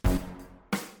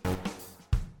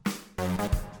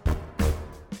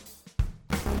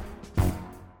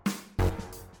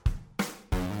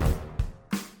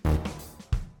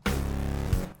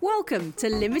Welcome to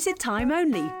Limited Time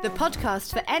Only, the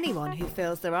podcast for anyone who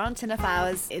feels there aren't enough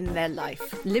hours in their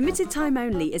life. Limited Time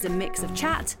Only is a mix of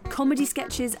chat, comedy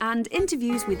sketches and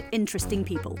interviews with interesting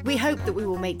people. We hope that we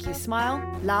will make you smile,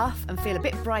 laugh and feel a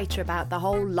bit brighter about the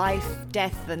whole life,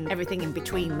 death and everything in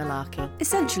between malarkey.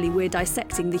 Essentially, we're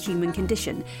dissecting the human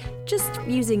condition, just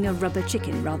using a rubber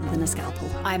chicken rather than a scalpel.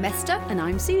 I'm Esther. And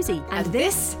I'm Susie. And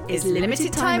this is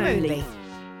Limited Time Only.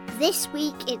 This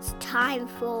week it's time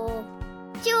for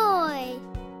joy.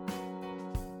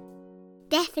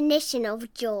 Definition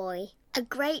of joy. A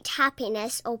great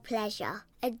happiness or pleasure.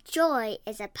 A joy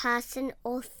is a person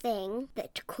or thing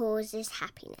that causes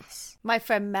happiness. My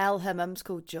friend Mel, her mum's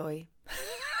called Joy.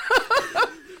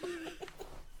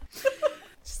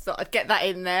 Just thought I'd get that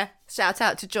in there. Shout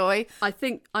out to Joy. I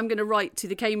think I'm going to write to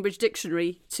the Cambridge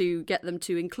Dictionary to get them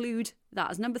to include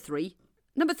that as number 3.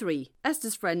 Number 3,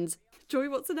 Esther's friends. Joy,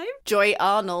 what's her name? Joy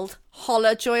Arnold.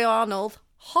 Holla, Joy Arnold.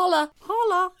 Holla.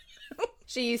 Holla.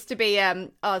 She used to be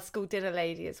our school dinner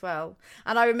lady as well.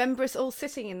 And I remember us all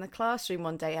sitting in the classroom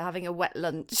one day having a wet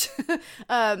lunch. Sorry,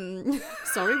 what?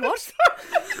 I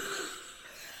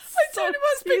don't know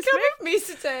what's become of me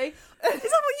today. Is that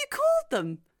what you called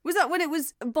them? Was that when it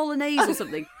was bolognese or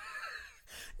something?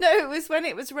 No, it was when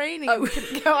it was raining and we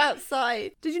couldn't go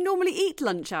outside. Did you normally eat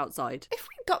lunch outside? If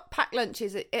we got packed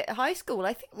lunches at high school,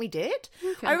 I think we did.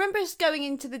 Okay. I remember us going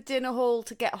into the dinner hall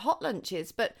to get hot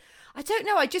lunches, but I don't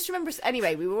know. I just remember us,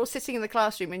 anyway, we were all sitting in the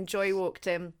classroom and Joy walked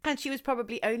in and she was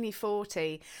probably only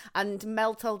 40 and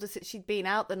Mel told us that she'd been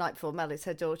out the night before. Mel is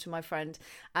her daughter, my friend,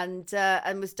 and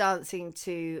was dancing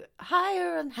to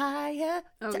Higher and Higher.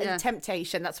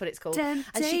 Temptation, that's what it's called. Temptation.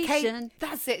 And she came,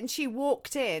 that's it, and she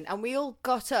walked in and we all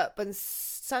got up and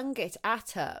sung it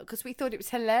at her because we thought it was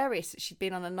hilarious that she'd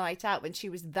been on a night out when she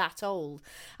was that old.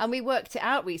 And we worked it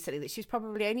out recently that she was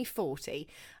probably only 40.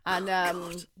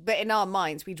 And but in our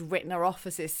minds we'd written her off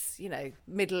as this,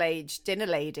 middle-aged dinner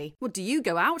lady. Well, do you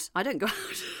go out? I don't go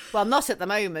out. Well, not at the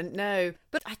moment, no.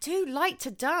 But I do like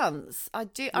to dance. I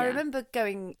do. Yeah. I remember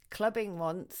going clubbing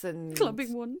once.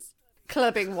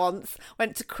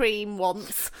 Went to Cream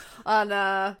once and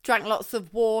drank lots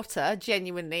of water,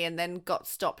 genuinely, and then got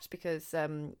stopped because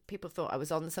people thought I was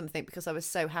on something because I was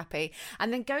so happy.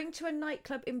 And then going to a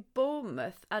nightclub in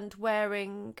Bournemouth and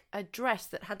wearing a dress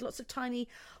that had lots of tiny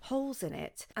holes in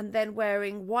it and then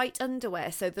wearing white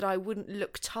underwear so that I wouldn't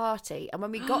look tarty. And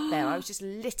when we got there, I was just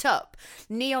lit up.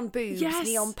 Neon boobs, yes.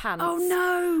 Neon pants. Oh,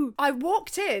 no. I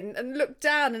walked in and looked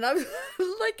down and I was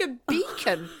like a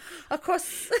beacon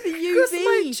across my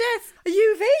chest. A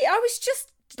UV. I was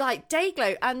just like day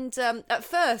glow. And at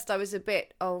first I was a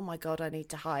bit, oh my God, I need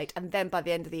to hide. And then by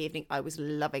the end of the evening, I was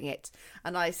loving it.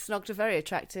 And I snogged a very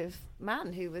attractive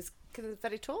man who was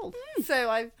very tall. So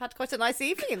I had quite a nice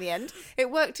evening in the end. It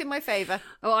worked in my favour.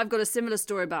 Oh, I've got a similar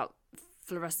story about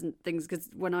fluorescent things because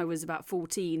when I was about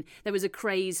 14, there was a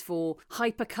craze for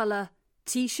hypercolour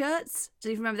T-shirts.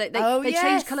 Do you remember that? They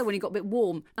changed colour when it got a bit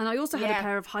warm. And I also had a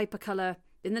pair of hypercolour.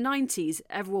 In the 90s,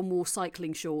 everyone wore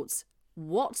cycling shorts.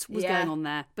 What was going on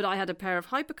there? But I had a pair of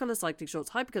hypercolour cycling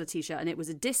shorts, hypercolour T-shirt, and it was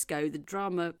a disco, the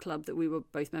drama club that we were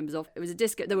both members of. It was a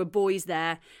disco. There were boys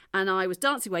there, and I was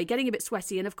dancing away, getting a bit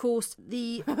sweaty, and of course,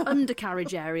 the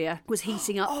undercarriage area was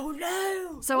heating up. Oh,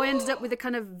 no! So I ended up with a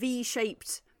kind of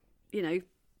V-shaped,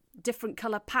 different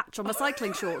colour patch on my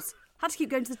cycling shorts. Had to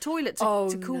keep going to the toilet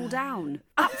to cool down.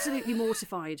 Absolutely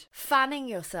mortified. Fanning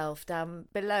yourself down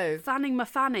below. Fanning my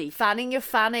fanny. Fanning your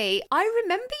fanny. I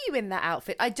remember you in that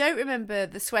outfit. I don't remember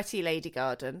the sweaty Lady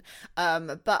Garden,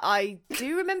 but I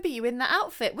do remember you in that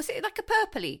outfit. Was it like a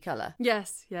purpley colour?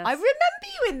 Yes. I remember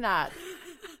you in that.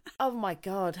 Oh my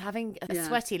God, having a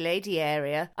sweaty lady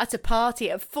area at a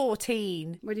party at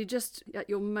 14. When you're just at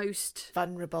your most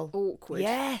vulnerable. Awkward.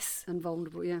 Yes. And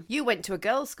vulnerable, yeah. You went to a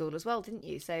girls' school as well, didn't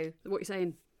you? So what are you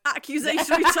saying?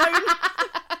 Accusatory tone.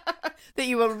 That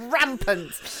you were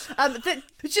rampant.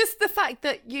 Just the fact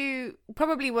that you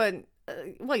probably weren't,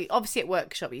 obviously at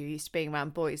workshop you used to being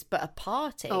around boys, but a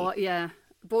party. Oh, yeah.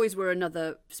 Boys were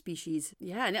another species.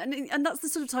 Yeah, and that's the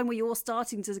sort of time where you're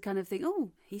starting to kind of think, oh,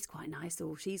 he's quite nice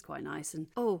or she's quite nice. And,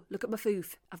 oh, look at my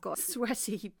foof. I've got a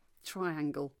sweaty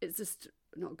triangle. It's just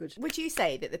not good. Would you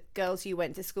say that the girls you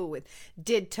went to school with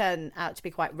did turn out to be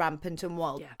quite rampant and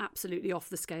wild? Yeah, absolutely off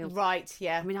the scale. Right,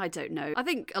 yeah. I mean, I don't know. I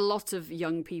think a lot of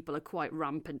young people are quite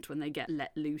rampant when they get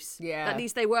let loose. Yeah. At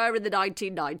least they were in the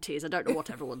 1990s. I don't know what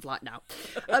everyone's like now.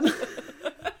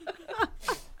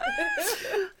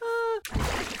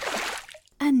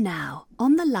 And now,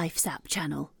 on the LifeSap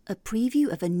channel, a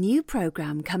preview of a new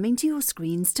programme coming to your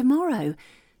screens tomorrow,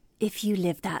 if you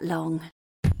live that long.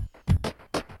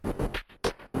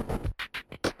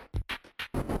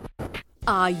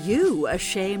 Are you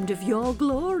ashamed of your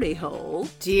glory hole?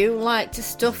 Do you like to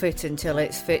stuff it until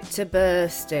it's fit to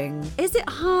bursting? Is it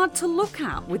hard to look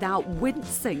at without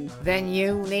wincing? Then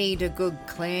you need a good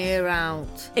clear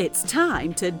out. It's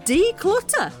time to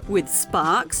declutter with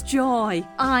Sparks Joy.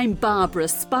 I'm Barbara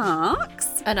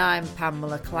Sparks. And I'm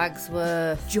Pamela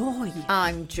Clagsworth. Joy.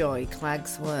 I'm Joy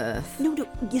Clagsworth. No,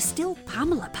 you're still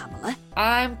Pamela.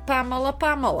 I'm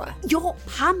Pamela. You're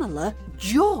Pamela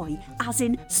Joy, as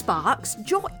in Sparks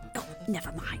Joy. Oh,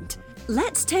 never mind.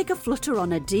 Let's take a flutter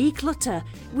on a declutter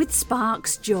with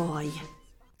Sparks Joy.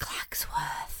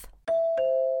 Clagsworth.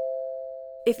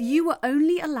 If you were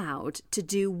only allowed to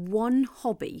do one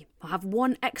hobby or have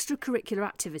one extracurricular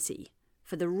activity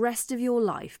for the rest of your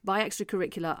life, by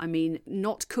extracurricular I mean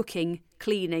not cooking,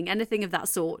 cleaning, anything of that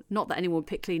sort, not that anyone would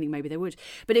pick cleaning, maybe they would,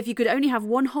 but if you could only have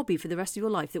one hobby for the rest of your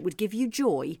life that would give you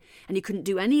joy and you couldn't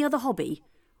do any other hobby,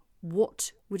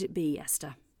 what would it be,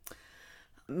 Esther?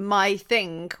 My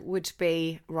thing would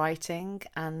be writing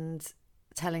and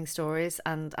telling stories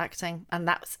and acting, and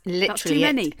that's literally too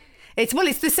many. It's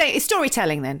the same. It's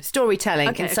storytelling then.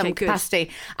 Storytelling in some capacity.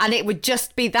 Good. And it would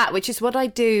just be that, which is what I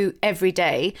do every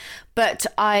day. But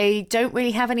I don't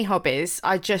really have any hobbies.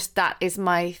 That is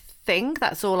my thing.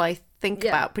 That's all I think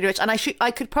about pretty much. And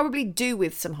I could probably do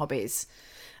with some hobbies.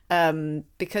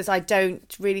 Because I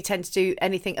don't really tend to do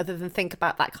anything other than think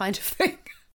about that kind of thing.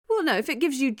 Well, no, if it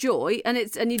gives you joy and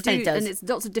it's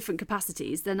lots of different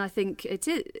capacities, then I think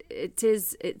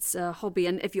it's a hobby.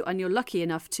 And if you're lucky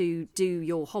enough to do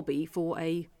your hobby for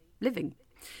a living,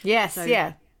 yes, so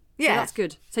that's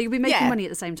good. So you'll be making money at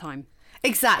the same time.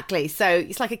 Exactly. So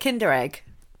it's like a Kinder Egg,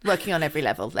 working on every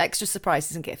level, extra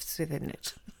surprises and gifts within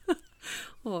it.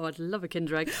 Oh, I'd love a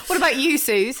Kinder Egg. What about you,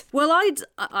 Suze? Well,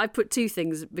 I put two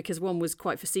things because one was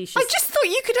quite facetious. I just thought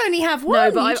you could only have one.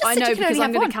 No, but I know because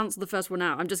I'm going to cancel the first one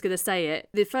out. I'm just going to say it.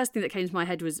 The first thing that came to my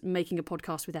head was making a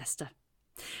podcast with Esther.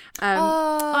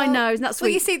 I know, isn't that sweet?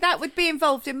 Well, you see, that would be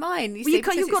involved in mine. You've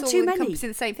got too many.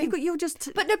 The same thing. But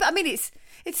I mean, it's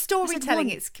storytelling,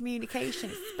 it's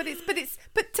communication. But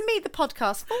to me, the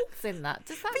podcast falls in that.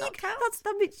 Does that not count?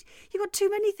 You've got too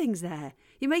many things there.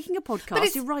 You're making a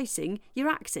podcast. You're writing. You're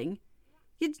acting.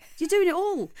 You're doing it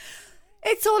all.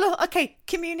 It's all okay.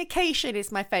 Communication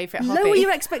is my favourite hobby. Lower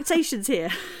your expectations here.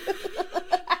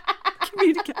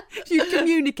 You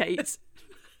communicate.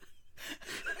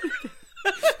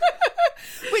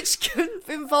 Which can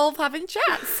involve having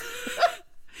chats.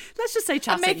 Let's just say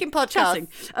chatting. And making podcasts.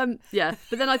 Yeah,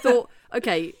 but then I thought,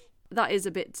 okay, that is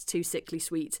a bit too sickly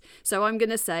sweet. So I'm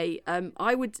going to say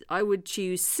I would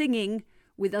choose singing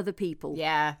with other people.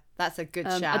 Yeah, that's a good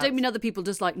shout. I don't mean other people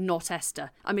just like not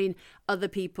Esther. I mean other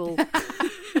people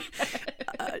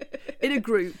in a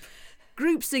group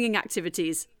singing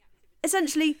activities.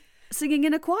 Essentially singing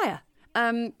in a choir.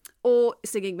 Or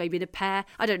singing maybe in a pair.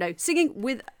 I don't know. Singing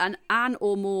with an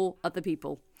or more other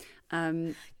people.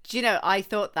 Do you know, I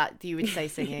thought that you would say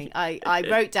singing. I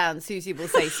wrote down Susie will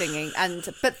say singing,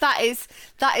 but that is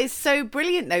so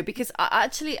brilliant though, because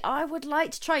I would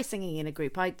like to try singing in a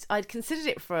group. I'd considered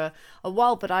it for a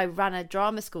while, but I ran a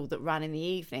drama school that ran in the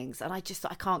evenings, and I just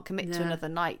thought I can't commit to another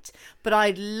night.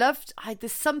 But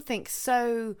there's something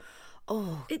so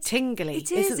tingly,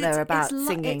 isn't there, about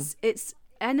singing? It's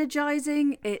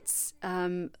energizing.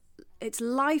 It's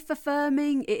life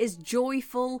affirming. It is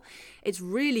joyful. It's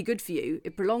really good for you.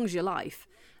 It prolongs your life,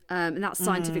 and that's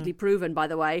scientifically proven, by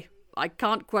the way. I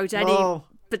can't quote any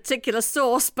particular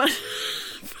source, but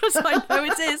I know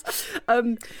it is.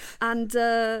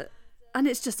 And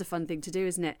it's just a fun thing to do,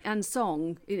 isn't it? And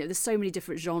song, there's so many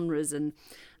different genres, and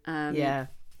I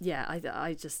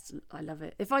love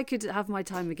it. If I could have my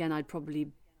time again, I'd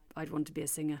want to be a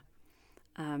singer.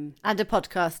 And a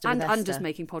podcaster and just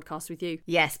making podcasts with you.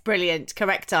 Yes, brilliant.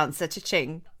 Correct answer.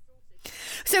 Cha-ching.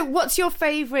 So what's your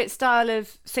favourite style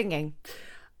of singing?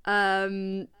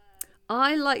 I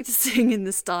like to sing in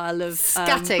the style of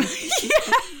scatting.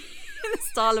 In the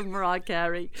style of Mariah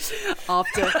Carey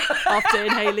after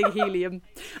inhaling helium.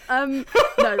 No.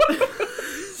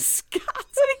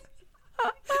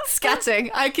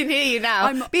 Scatting. I can hear you now.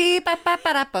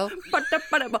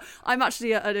 I'm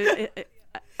actually an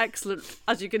excellent,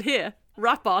 as you can hear,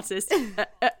 rap artist.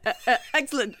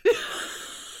 Excellent.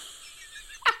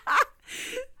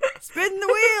 Spin the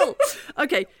wheel.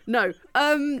 Okay, no.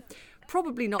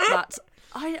 Probably not that.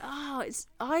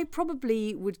 I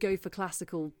probably would go for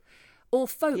classical or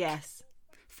folk. Yes.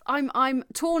 I'm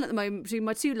torn at the moment between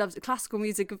my two loves, classical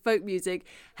music and folk music.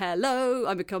 Hello,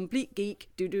 I'm a complete geek.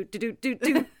 Do do do do do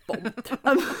do.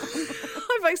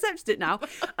 I've accepted it now.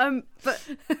 But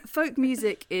folk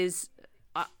music is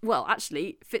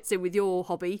actually fits in with your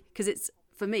hobby because it's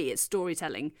for me, it's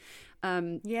storytelling.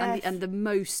 Yes. And the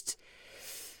most,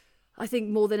 I think,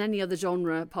 more than any other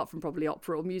genre, apart from probably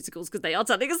opera or musicals, because they are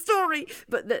telling a story.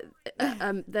 But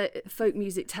the folk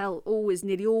music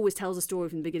nearly always tells a story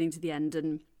from the beginning to the end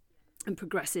and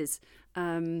progresses.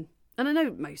 And I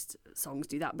know most songs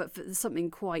do that, but there's something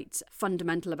quite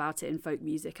fundamental about it in folk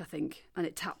music, I think, and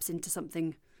it taps into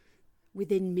something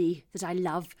within me that I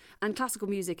love. And classical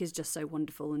music is just so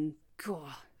wonderful and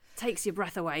takes your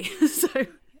breath away. So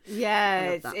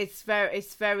yeah, it's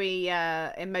very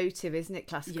emotive, isn't it?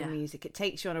 Classical music, it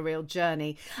takes you on a real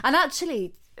journey. And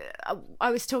actually,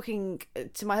 I was talking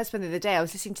to my husband the other day. I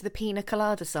was listening to the Pina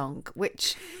Colada song,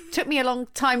 which took me a long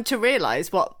time to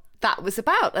realise what that was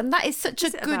about, and that is such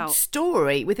a good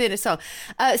story within a song.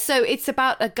 So it's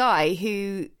about a guy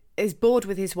who is bored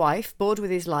with his wife, bored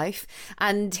with his life,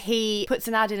 and he puts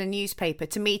an ad in a newspaper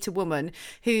to meet a woman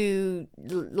who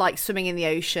likes swimming in the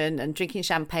ocean and drinking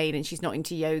champagne, and she's not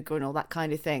into yoga and all that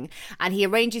kind of thing. And he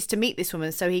arranges to meet this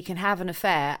woman so he can have an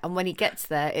affair, and when he gets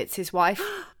there, it's his wife,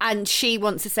 and she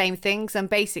wants the same things. And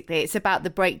basically it's about the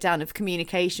breakdown of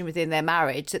communication within their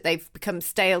marriage, that they've become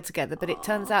stale together, but it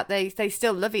turns out they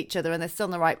still love each other and they're still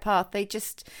on the right path. It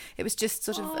was just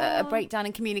sort of a breakdown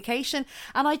in communication.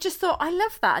 And I just thought, I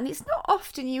love that. And it's not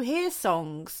often you hear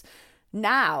songs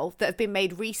now that have been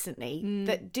made recently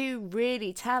that do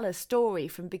really tell a story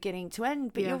from beginning to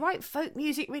end. But you're right, folk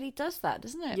music really does that,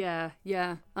 doesn't it?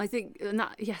 Yeah. I think, and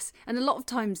a lot of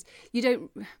times you don't,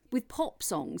 with pop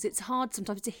songs, it's hard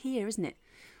sometimes to hear, isn't it,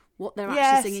 what they're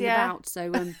actually singing about.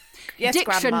 So yes,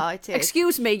 diction, Grandma, it is.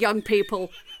 Excuse me, young people.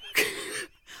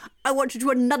 I want you to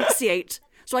enunciate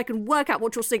so I can work out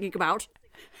what you're singing about.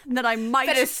 And that I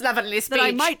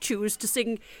might choose to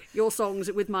sing your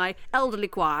songs with my elderly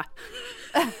choir.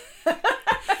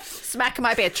 Smack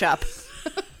my bitch up.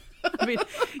 I mean,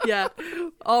 yeah,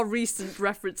 our recent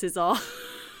references are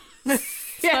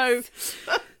so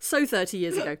 30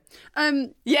 years ago.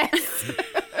 Yes.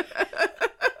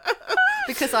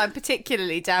 Because I'm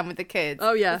particularly down with the kids.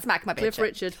 Oh yeah, Smack my bitch Cliff up.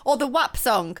 Richard. Or the WAP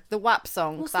song.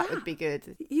 What's that would be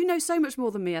good. You know so much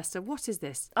more than me, Esther. What is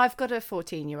this? I've got a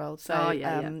 14-year-old, so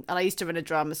and I used to run a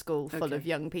drama school full of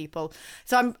young people.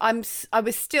 So I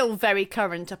was still very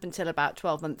current up until about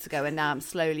 12 months ago, and now I'm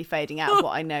slowly fading out of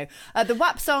what I know. The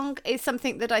WAP song is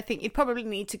something that I think you'd probably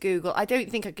need to Google. I don't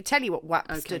think I could tell you what WAP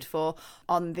stood for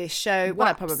on this show. WAPs. Well,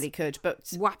 I probably could,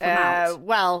 but WAP them out.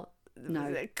 Well.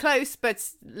 No. Close, but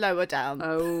lower down.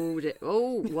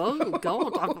 Whoa,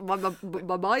 God.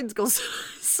 My mind's gone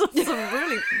some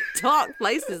really dark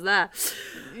places there.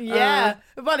 Yeah,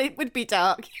 well, it would be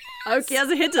dark. Okay,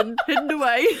 as a hidden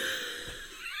away.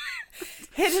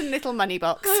 Hidden little money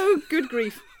box. Oh, good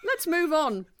grief. Let's move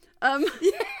on.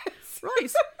 Yes.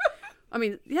 Right. I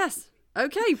mean, yes.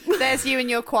 Okay. There's you and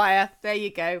your choir. There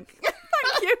you go.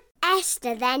 Thank you.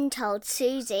 Esther then told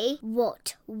Susie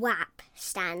what WAP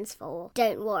stands for.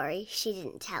 Don't worry, she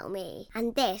didn't tell me.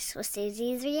 And this was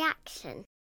Susie's reaction.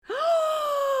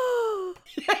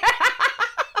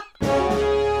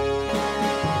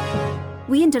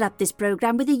 We interrupt this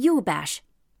programme with a U-bash.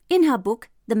 In her book,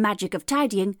 The Magic of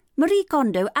Tidying, Marie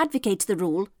Kondo advocates the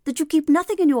rule that you keep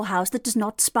nothing in your house that does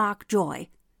not spark joy.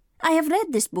 I have read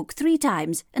this book 3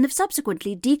 times and have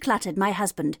subsequently decluttered my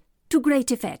husband, to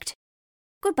great effect.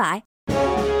 Goodbye.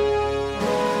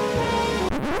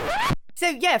 So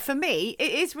yeah, for me,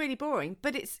 it is really boring,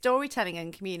 but it's storytelling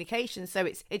and communication. So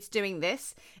it's doing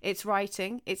this, it's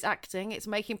writing, it's acting, it's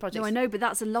making projects. No, I know, but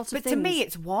that's a lot of things. But to me,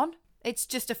 it's one. It's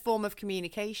just a form of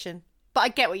communication. But I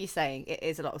get what you're saying. It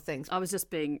is a lot of things. I was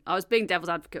being devil's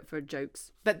advocate for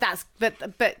jokes. But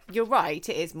you're right.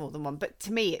 It is more than one. But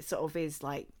to me, it sort of is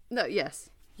like. No. Yes.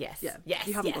 Yes. Yeah. Yes.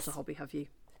 You haven't got a hobby, have you?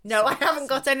 No, I haven't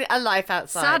got a life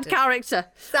outside. Sad character.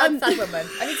 Sad woman.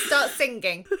 I need to start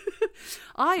singing.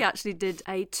 I actually did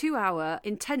a 2-hour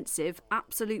intensive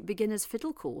absolute beginner's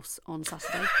fiddle course on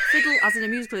Saturday. Fiddle as in a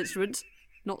musical instrument,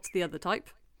 not the other type.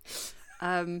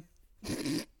 I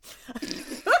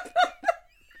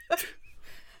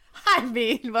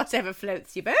mean, whatever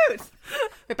floats your boat.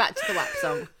 We're back to the WAP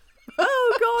song.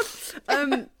 Oh,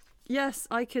 God. Yes,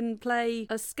 I can play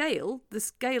the scale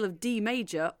of D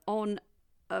major, on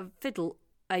a fiddle,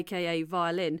 aka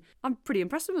violin. I'm pretty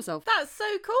impressed with myself. That's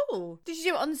so cool. Did you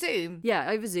do it on Zoom? Yeah,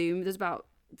 over Zoom. There's about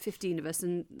 15 of us,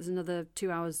 and there's another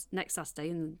 2 hours next Saturday,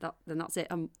 and then that's it.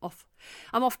 I'm off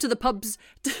to the pubs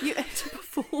to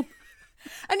perform.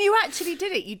 And you actually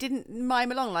did it. You didn't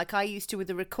mime along like I used to with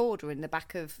a recorder in the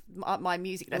back of my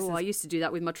music lessons. Oh, I used to do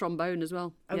that with my trombone as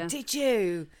well. Oh, yeah. Did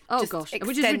you? Oh, Just gosh. Which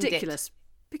is extend ridiculous.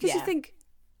 Because you think,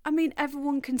 I mean,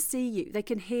 everyone can see you. They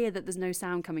can hear that there's no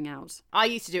sound coming out. I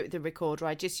used to do it with the recorder.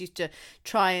 I just used to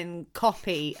try and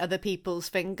copy other people's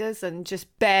fingers and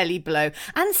just barely blow.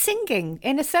 And singing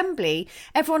in assembly,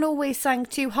 everyone always sang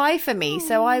too high for me,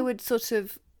 so I would sort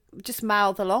of just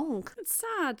mouth along. It's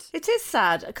sad. It is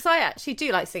sad, because I actually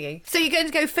do like singing. So you're going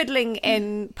to go fiddling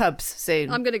in pubs soon?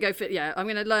 I'm going to go I'm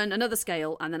going to learn another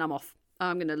scale and then I'm off.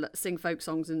 I'm going to sing folk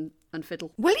songs and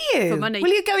fiddle. Will you? For money.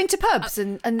 Will you go into pubs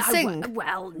and sing?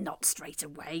 Well, not straight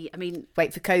away. I mean...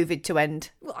 Wait for COVID to end.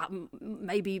 Well,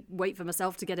 maybe wait for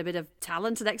myself to get a bit of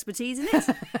talent and expertise in it.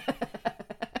 I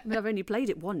mean, I've only played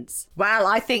it once. Well,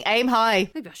 I think aim high.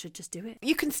 Maybe I should just do it.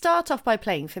 You can start off by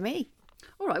playing for me.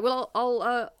 All right, well,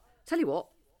 I'll tell you what.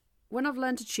 When I've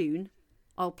learned a tune,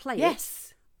 I'll play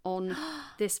it on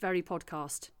this very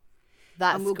podcast.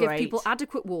 That's and we'll great. give people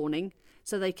adequate warning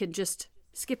so they can just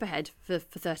skip ahead for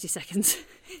 30 seconds.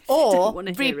 Or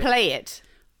replay it.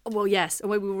 Well, yes. And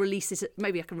maybe we'll release it.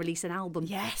 Maybe I can release an album.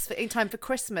 Yes, in time for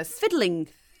Christmas. Fiddling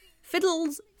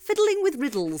with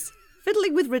riddles.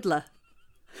 Fiddling with Riddler.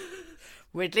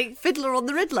 Riddling. Fiddler on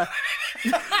the Riddler.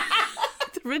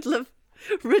 The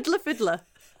Riddler Fiddler.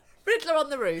 Riddler on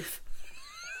the roof.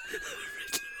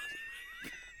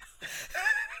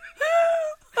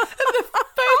 And the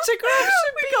photograph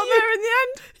should be got there in the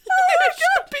end. Oh my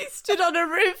God! Be stood on a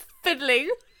roof fiddling.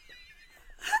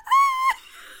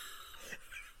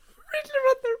 Riddler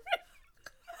on the roof.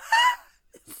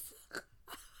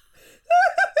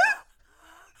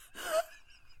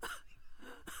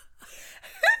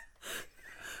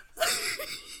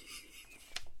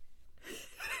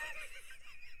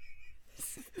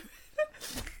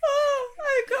 Oh,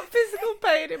 I've got physical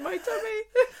pain in my tummy.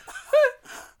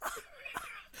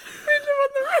 Riddler on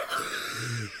the roof.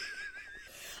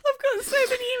 I've got so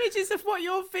many images of what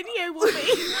your video will be.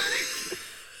 Riddler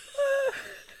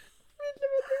on the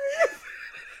roof.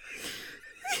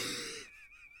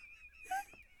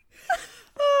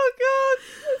 Oh God,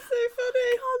 that's so funny.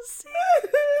 I can't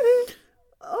see.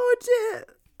 Oh dear.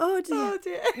 Oh dear. Oh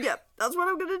dear. Yep, that's what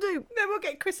I'm going to do. Then we'll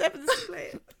get Chris Evans to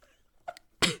play it.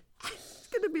 It's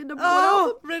going to be a number Oh, one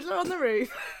album. Riddler on the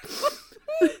roof.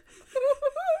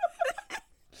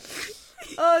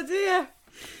 Oh dear.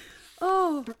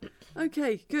 Oh,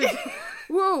 okay, good.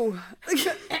 Whoa.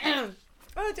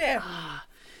 Oh dear.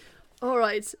 All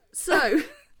right, so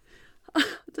I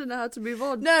don't know how to move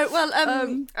on. No, well,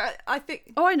 I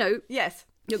think. Oh, I know. Yes.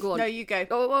 You go on. No, you go.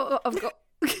 Oh, I've got.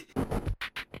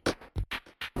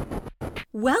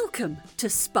 Welcome to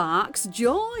Sparks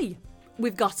Joy.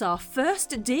 We've got our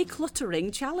first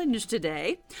decluttering challenge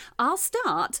today. I'll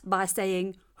start by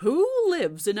saying, who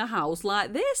lives in a house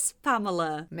like this,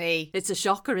 Pamela? Me. It's a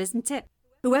shocker, isn't it?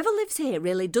 Whoever lives here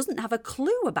really doesn't have a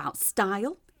clue about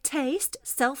style, taste,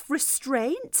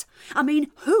 self-restraint. I mean,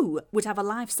 who would have a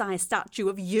life-size statue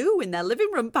of you in their living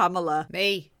room, Pamela?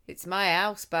 Me. It's my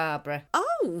house, Barbara.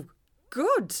 Oh,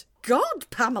 good God,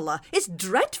 Pamela, it's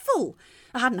dreadful.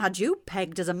 I hadn't had you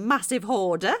pegged as a massive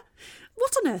hoarder.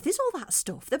 What on earth is all that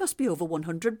stuff? There must be over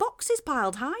 100 boxes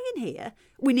piled high in here.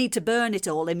 We need to burn it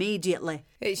all immediately.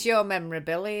 It's your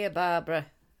memorabilia, Barbara,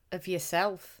 of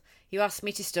yourself. You asked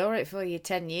me to store it for you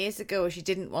 10 years ago as you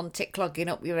didn't want it clogging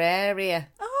up your area.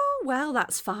 Oh, well,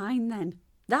 that's fine then.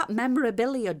 That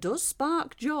memorabilia does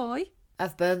spark joy.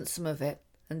 I've burnt some of it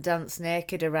and danced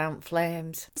naked around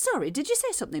flames. Sorry, did you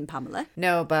say something, Pamela?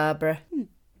 No, Barbara.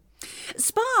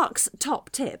 Spark's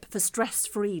top tip for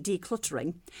stress-free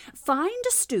decluttering: find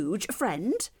a stooge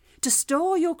friend to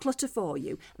store your clutter for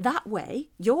you. That way,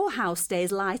 your house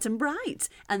stays light and bright,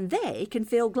 and they can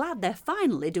feel glad they're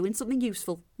finally doing something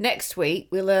useful. Next week,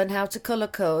 we'll learn how to colour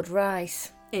code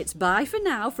rice. It's bye for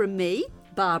now from me,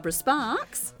 Barbara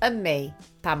Sparks. And me,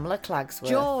 Pamela Clagsworth.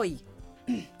 Joy.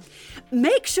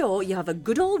 Make sure you have a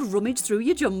good old rummage through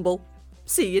your jumble.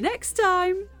 See you next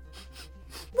time.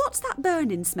 What's that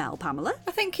burning smell, Pamela?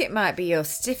 I think it might be your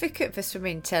certificate for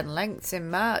swimming 10 lengths in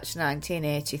March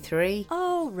 1983.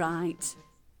 Oh, right.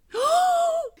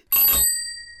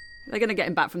 They're going to get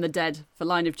him back from the dead for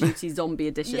Line of Duty Zombie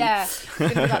Edition. Yeah, it's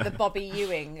going to be like the Bobby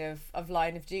Ewing of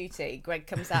Line of Duty. Greg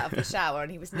comes out of the shower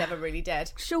and he was never really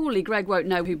dead. Surely Greg won't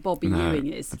know who Bobby Ewing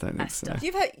is. I don't think so. Do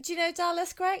you know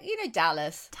Dallas, Greg? You know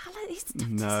Dallas.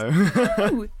 No. No,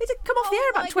 it had come off the air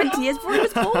about 20 years before he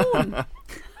was born.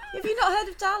 Have you not heard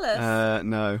of Dallas?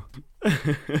 No.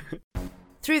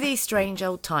 Through these strange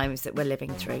old times that we're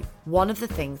living through, one of the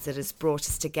things that has brought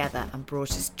us together and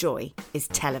brought us joy is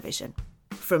television.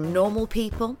 From Normal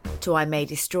People to I May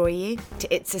Destroy You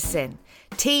to It's a Sin,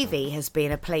 TV has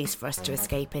been a place for us to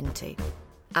escape into.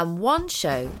 And one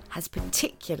show has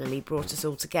particularly brought us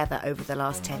all together over the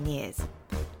last 10 years: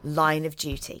 Line of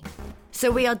Duty. So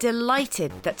we are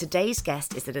delighted that today's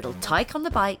guest is the little tyke on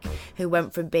the bike who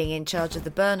went from being in charge of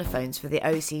the burner phones for the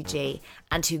OCG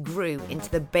and who grew into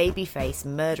the babyface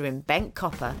murdering Bent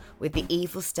Copper with the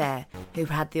evil stare, who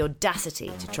had the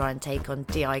audacity to try and take on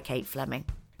D.I. Kate Fleming.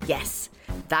 Yes,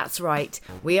 that's right.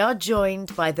 We are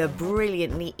joined by the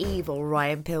brilliantly evil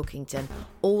Ryan Pilkington,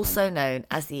 also known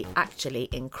as the actually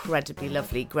incredibly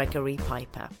lovely Gregory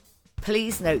Piper.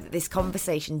 Please note that this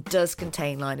conversation does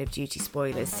contain Line of Duty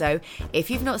spoilers, so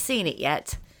if you've not seen it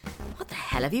yet, what the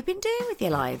hell have you been doing with your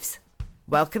lives?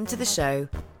 Welcome to the show,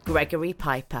 Gregory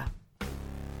Piper.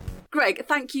 Greg,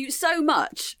 thank you so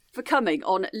much for coming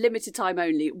on Limited Time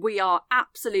Only. We are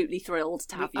absolutely thrilled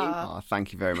to have you. Oh,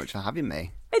 thank you very much for having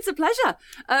me. It's a pleasure.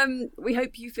 We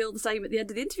hope you feel the same at the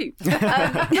end of the interview.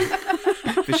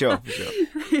 For sure.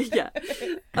 Yeah.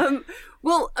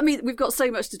 Well, I mean, we've got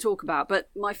so much to talk about, but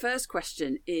my first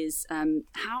question is,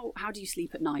 how do you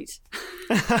sleep at night?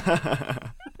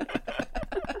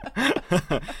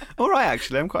 All right,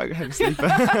 actually, I'm quite a heavy sleeper.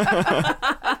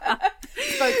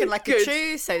 Spoken like a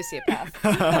true sociopath.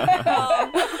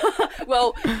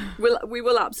 Well, we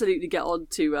will absolutely get on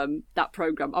to that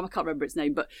programme. I can't remember its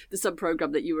name, but the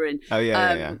sub-programme that you were in. Oh,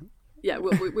 yeah. Yeah,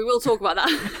 we will talk about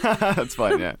that. That's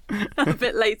fine, yeah. A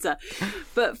bit later.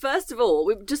 But first of all,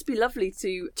 it would just be lovely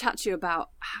to chat to you about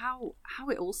how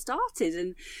it all started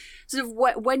and sort of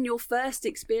when your first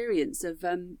experience of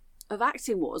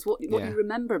acting was, what you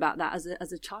remember about that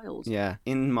as a child. Yeah,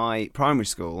 in my primary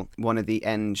school, one of the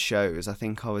end shows, I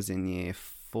think I was in year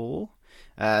 4,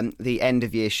 the end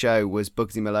of year show was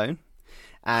Bugsy Malone,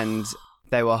 and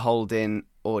they were holding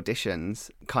auditions,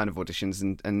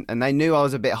 and they knew I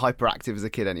was a bit hyperactive as a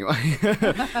kid anyway.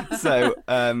 So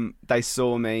they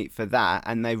saw me for that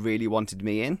and they really wanted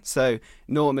me in. So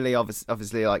normally,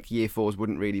 obviously, like year 4s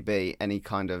wouldn't really be any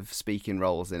kind of speaking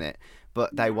roles in it,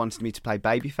 but they wanted me to play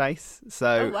Babyface.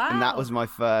 So and that was my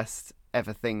first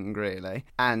ever thing, really,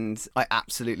 and I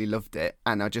absolutely loved it,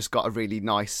 and I just got a really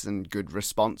nice and good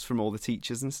response from all the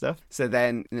teachers and stuff. So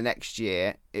then the next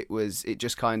year I was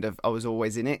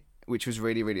always in it, which was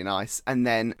really, really nice. And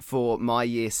then for my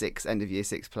end of year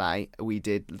 6 play, we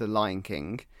did The Lion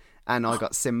King and I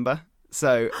got Simba.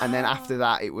 So, and then after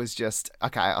that, it was just,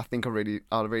 okay, I think I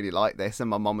really like this. And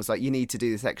my mum was like, you need to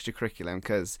do this extra curriculum,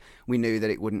 because we knew that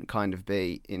it wouldn't kind of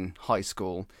be in high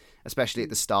school, especially at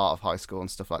the start of high school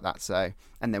and stuff like that. So,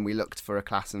 and then we looked for a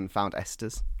class and found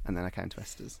Esther's, and then I came to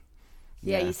Esther's.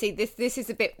 Yeah, you see, this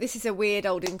is a weird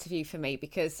old interview for me,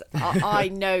 because I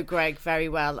know Greg very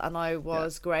well, and I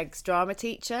was Greg's drama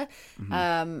teacher.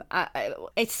 Mm-hmm.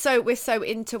 We're so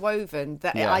interwoven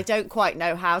that I don't quite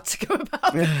know how to go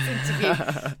about this interview,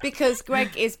 because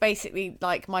Greg is basically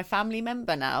like my family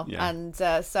member now, and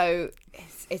so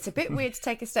it's a bit weird to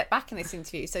take a step back in this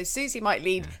interview. So Susie might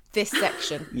lead this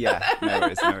section. Yeah, no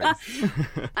worries.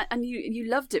 And you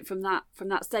loved it from that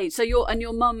stage. So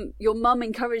your mum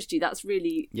encouraged you. That's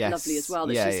really lovely as well,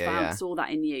 that she saw that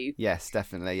in you. Yes,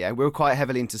 definitely. Yeah, we were quite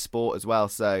heavily into sport as well,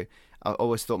 so I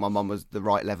always thought my mum was the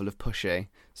right level of pushy.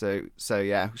 So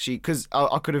yeah, because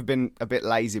I could have been a bit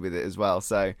lazy with it as well.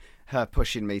 So her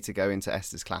pushing me to go into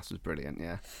Esther's class was brilliant.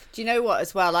 Yeah. Do you know what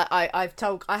as well? I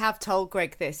have told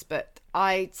Greg this, but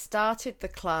I started the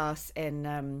class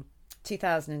in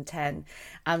 2010,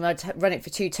 and I'd run it for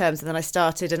 2 terms, and then I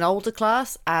started an older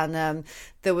class, and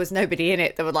there was nobody in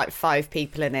it. There were like 5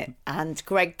 people in it, and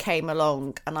Greg came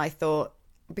along, and I thought,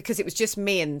 because it was just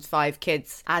me and 5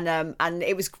 kids, and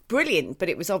it was brilliant, but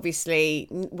it was obviously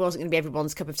wasn't going to be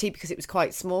everyone's cup of tea because it was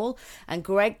quite small. And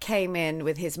Greg came in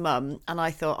with his mum, and I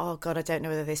thought, oh God, I don't know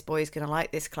whether this boy is going to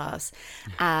like this class.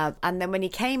 And then when he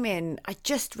came in, I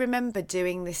just remember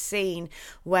doing this scene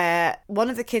where one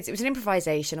of the kids, it was an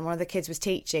improvisation, and one of the kids was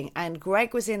teaching, and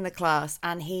Greg was in the class,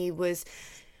 and he was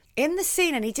in the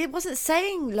scene, and he wasn't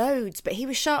saying loads, but he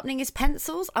was sharpening his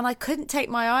pencils, and I couldn't take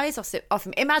my eyes off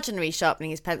him. Imaginary sharpening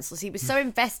his pencils. He was so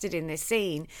invested in this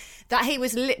scene that he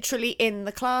was literally in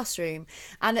the classroom,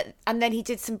 and then he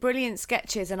did some brilliant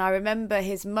sketches. And I remember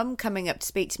his mum coming up to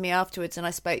speak to me afterwards, and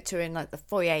I spoke to her in like the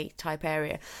foyer type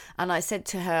area, and I said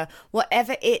to her,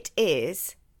 whatever it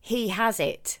is, he has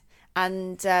it.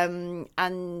 And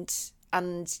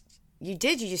you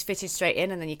just fitted straight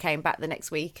in, and then you came back the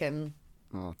next week, and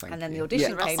then the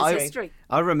audition came through.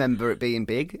 I remember it being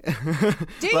big.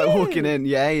 Like walking in,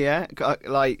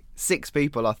 like 6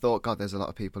 people. I thought, God, there's a lot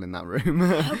of people in that room.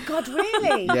 Oh God,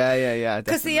 really? Yeah.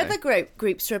 Because the other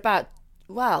groups are about,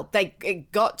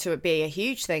 it got to be a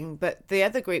huge thing, but the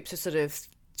other groups are sort of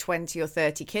 20 or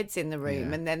 30 kids in the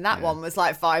room, and then that one was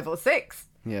like 5 or 6.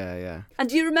 Yeah. And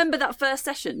do you remember that first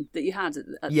session that you had at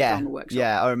the drama workshop?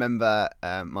 Yeah, I remember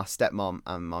my stepmom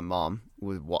and my mom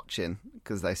were watching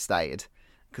because they stayed.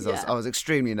 Because I was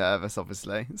extremely nervous,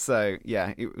 obviously. So,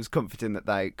 yeah, it was comforting that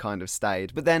they kind of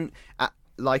stayed. But then,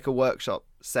 like a workshop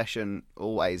session,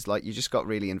 always, like, you just got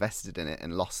really invested in it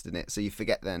and lost in it. So you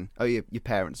forget then, your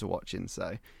parents are watching.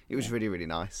 So it was really, really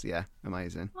nice. Yeah,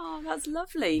 amazing. Oh, that's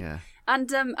lovely. Yeah.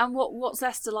 And what's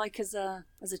Esther like as a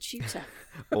tutor?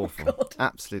 Awful.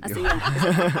 Absolutely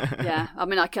awful. Yeah, I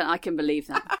mean, I can believe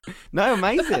that. No,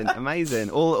 amazing.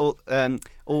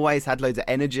 Always had loads of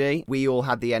energy. We all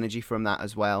had the energy from that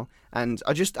as well. And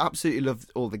I just absolutely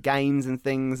loved all the games and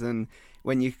things. And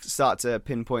when you start to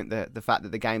pinpoint the fact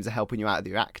that the games are helping you out with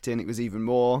your acting, it was even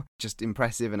more just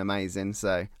impressive and amazing.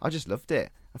 So I just loved it.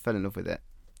 I fell in love with it.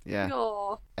 Yeah.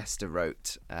 Aww. Esther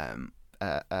wrote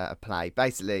a play,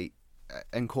 basically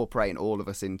incorporating all of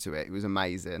us into it. It was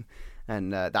amazing.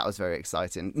 And that was very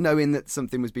exciting. Knowing that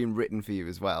something was being written for you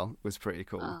as well was pretty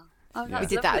cool. Oh, we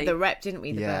did that at the Rep, didn't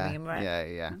we? The Birmingham Rep.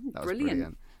 Yeah. That was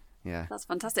brilliant. Yeah, that's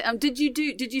fantastic. Did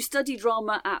you study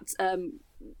drama at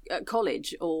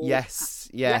college or? Yes.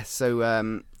 So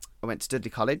I went to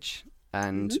Dudley College,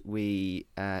 and we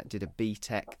did a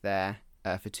BTEC there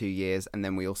for 2 years, and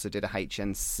then we also did a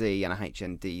HNC and a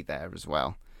HND there as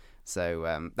well.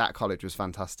 So that college was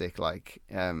fantastic, like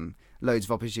loads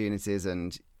of opportunities,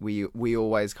 and we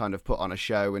always kind of put on a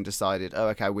show and decided,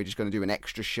 okay, we're just going to do an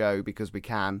extra show because we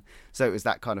can. So it was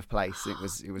that kind of place. It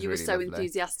was you really were so lovely.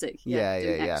 Enthusiastic.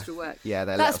 Doing extra work. Yeah,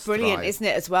 that's brilliant, isn't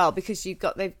it? As well, because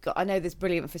they've got. I know there's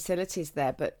brilliant facilities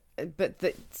there, but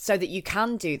so that you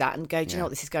can do that and go, do you know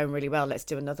what, this is going really well, let's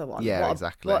do another one. Yeah,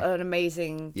 exactly. What an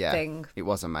amazing thing. It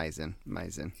was amazing.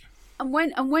 And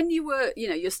when you were,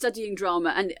 you're studying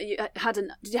drama, and you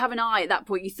did you have an eye at that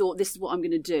point? You thought, this is what I'm going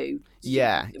to do.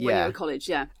 When you were at college,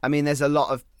 yeah. I mean, there's a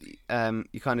lot of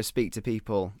you kind of speak to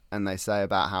people, and they say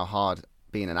about how hard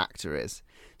being an actor is.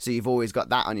 So you've always got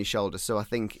that on your shoulders. So I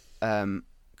think kind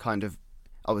of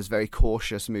I was very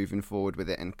cautious moving forward with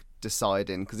it and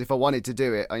deciding, because if I wanted to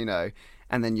do it,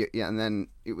 and then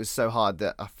it was so hard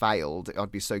that I failed,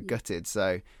 I'd be so gutted. So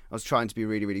I was trying to be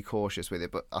really, really cautious with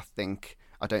it, but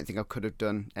I don't think I could have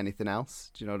done anything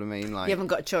else. Do you know what I mean? Like, you haven't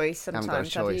got a choice sometimes. I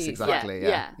haven't got a choice, exactly.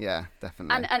 Yeah,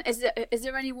 definitely. And is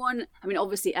there anyone? I mean,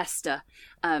 obviously Esther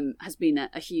has been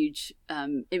a huge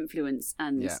influence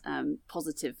and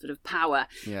positive sort of power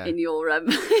in your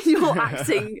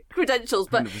acting credentials.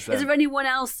 But 100%. Is there anyone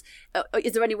else?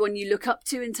 Is there anyone you look up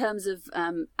to in terms of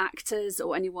actors,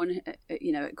 or anyone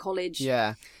at college?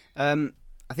 Yeah,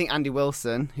 I think Andy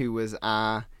Wilson, who was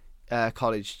our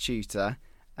college tutor.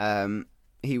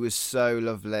 He was so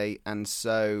lovely and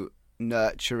so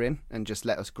nurturing and just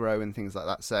let us grow and things like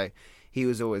that. So he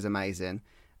was always amazing.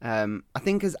 I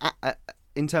think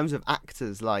in terms of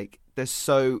actors, like, there's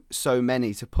so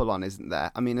many to pull on, isn't there?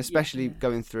 I mean, especially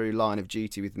going through Line of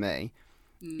Duty with me,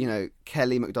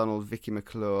 Kelly MacDonald, Vicky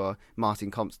McClure, Martin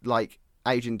Compton, like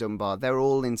Adrian Dunbar, they're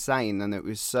all insane, and it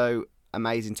was so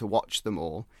amazing to watch them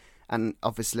all. And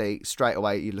obviously, straight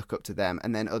away, you look up to them.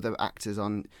 And then other actors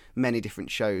on many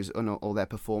different shows, and all their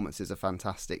performances are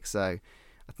fantastic. So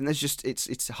I think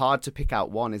it's hard to pick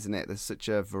out one, isn't it? There's such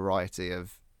a variety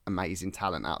of amazing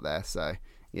talent out there. So,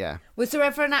 yeah. Was there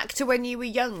ever an actor when you were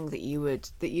young that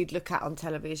you'd look at on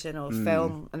television or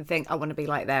film and think, I want to be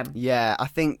like them? Yeah, I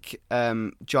think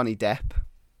Johnny Depp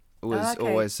was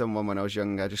always someone when I was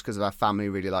younger, just because our family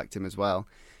really liked him as well.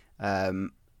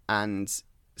 And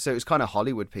so it was kind of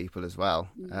Hollywood people as well.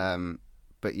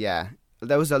 But yeah,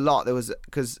 there was a lot. There was,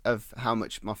 because of how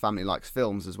much my family likes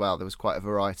films as well, there was quite a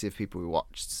variety of people we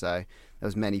watched. So there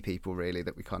was many people really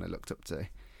that we kind of looked up to.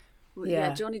 Well,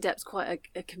 yeah, Johnny Depp's quite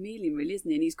a chameleon, really, isn't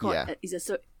he? And he's quite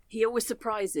he always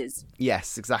surprises.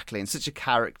 Yes, exactly. And such a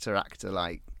character actor,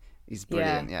 like, he's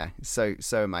brilliant. Yeah, so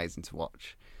amazing to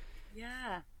watch.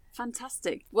 Yeah.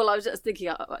 Fantastic. Well, I was just thinking,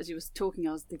 as you were talking,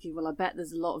 I was thinking, well, I bet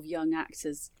there's a lot of young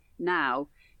actors now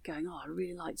going, I'd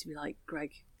really like to be like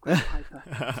Greg Piper.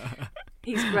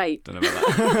 He's great. Don't know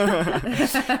about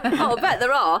that. I bet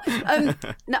there are.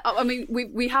 No, I mean,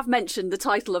 we have mentioned the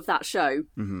title of that show,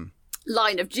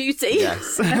 Line of Duty.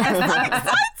 Yes.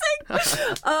 Exciting.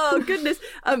 Oh, goodness.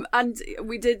 And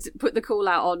we did put the call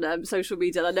out on social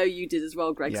media, and I know you did as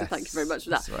well, Greg, so thank you very much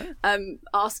for that. That's right.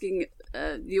 Asking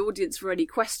the audience for any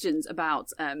questions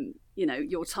about,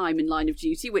 your time in Line of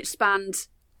Duty, which spanned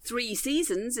 3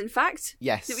 seasons, in fact.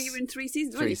 Yes. You were in 3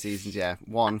 seasons, 3 seasons, yeah.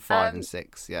 1, 5 and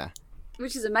 6, yeah.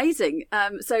 Which is amazing.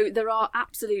 So there are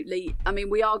absolutely, I mean,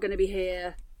 we are going to be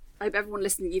here. I hope everyone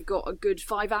listening, you've got a good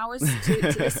 5 hours to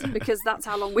listen, because that's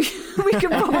how long we can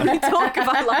probably talk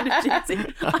about Line of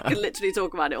Duty. I can literally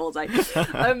talk about it all day.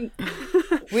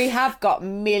 We have got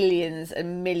millions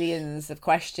and millions of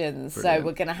questions, Brilliant. so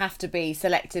we're going to have to be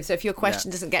selective. So if your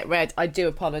question doesn't get read, I do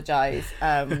apologise.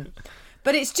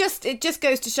 But it just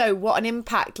goes to show what an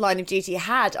impact Line of Duty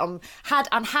had and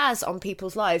has on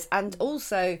people's lives, and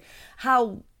also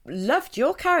how loved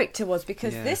your character was,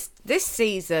 because this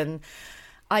season,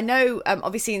 I know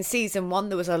obviously in season 1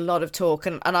 there was a lot of talk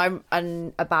and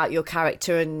about your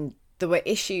character, and there were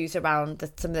issues around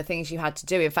some of the things you had to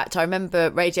do. In fact, I remember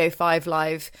Radio 5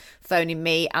 Live phoning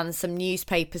me and some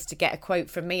newspapers to get a quote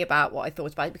from me about what I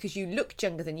thought about it, because you looked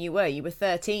younger than you were. You were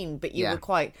 13, but you were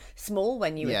quite small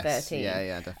when you were 13.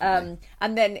 Yeah, definitely.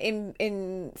 And then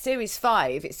in series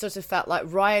 5, it sort of felt like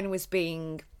Ryan was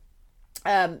being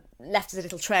left as a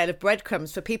little trail of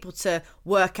breadcrumbs for people to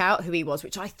work out who he was,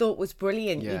 which I thought was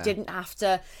brilliant.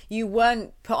 You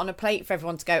weren't put on a plate for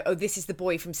everyone to go, oh, this is the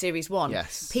boy from series 1.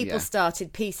 People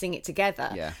started piecing it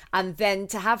together, and then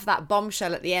to have that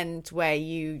bombshell at the end where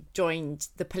you joined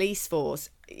the police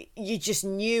force, you just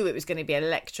knew it was going to be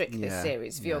electric this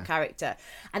series for your character.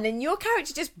 And then your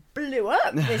character just blew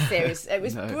up this series. It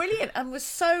was brilliant and was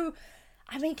so,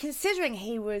 I mean, considering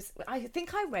he was, I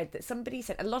think I read that somebody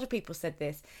said, a lot of people said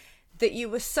this, that you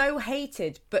were so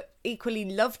hated but equally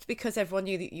loved because everyone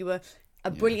knew that you were a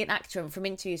brilliant actor, and from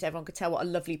interviews everyone could tell what a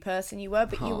lovely person you were.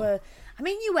 But you were, I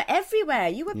mean, you were everywhere.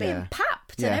 You were being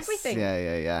papped and everything.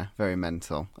 Yeah. Very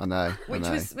mental. I know. Which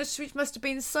must have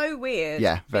been so weird.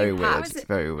 Yeah, very weird.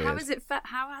 Very weird. How has it felt?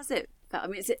 I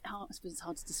mean, I suppose it's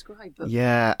hard to describe. But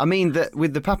yeah, I mean,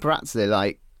 with the paparazzi,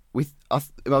 like, I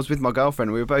was with my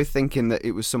girlfriend. We were both thinking that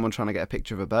it was someone trying to get a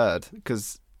picture of a bird,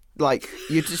 because, like,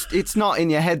 it's not in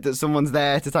your head that someone's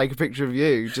there to take a picture of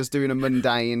you, just doing a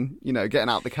mundane, getting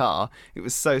out the car. It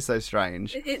was so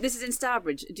strange. This is in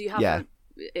Stourbridge. Do you have an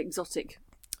exotic?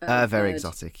 Very bird?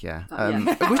 Exotic, yeah.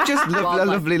 It was just a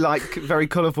lovely, like, very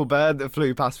colourful bird that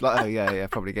flew past. Like, oh yeah,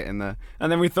 probably get in there. And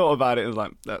then we thought about it. It was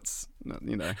like, that's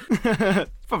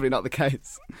probably not the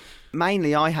case.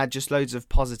 Mainly, I had just loads of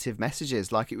positive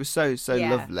messages. Like, it was so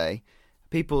lovely.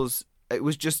 It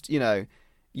was just,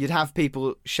 you'd have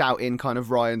people shouting kind of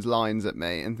Ryan's lines at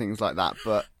me and things like that,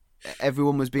 but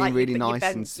everyone was being really nice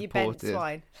and supportive. You bent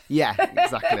swine. Yeah,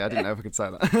 exactly. I didn't know if I could say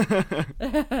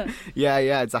that.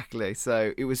 Yeah, exactly.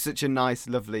 So it was such a nice,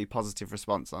 lovely, positive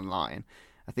response online.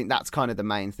 I think that's kind of the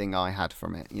main thing I had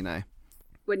from it,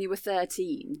 When you were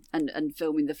 13 and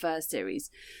filming the first series,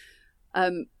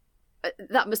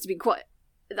 that must have been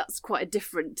that's quite a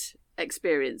different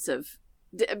experience of,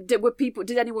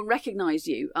 did anyone recognise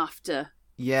you after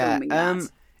filming that?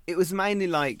 It was mainly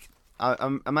like,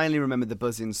 I mainly remember the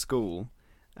buzz in school.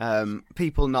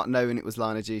 People not knowing it was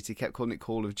Line of Duty kept calling it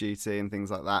Call of Duty and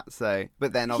things like that. So,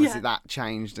 but then obviously that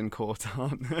changed and caught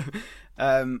on.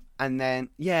 And then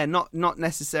not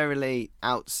necessarily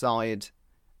outside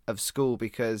of school,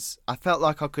 because I felt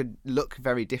like I could look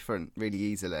very different really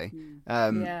easily.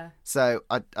 So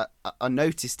I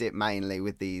noticed it mainly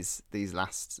with these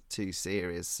last 2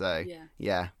 series. So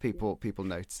people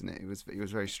noticing it. It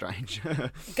was very strange.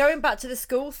 Going back to the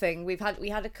school thing, we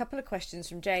had a couple of questions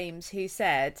from James, who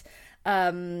said,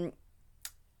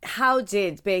 how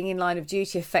did being in Line of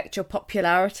Duty affect your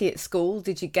popularity at school?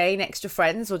 Did you gain extra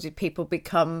friends, or did people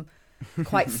become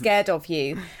quite scared of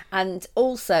you? And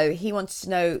also, he wanted to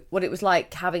know what it was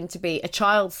like having to be a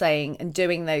child saying and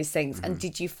doing those things. And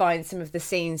did you find some of the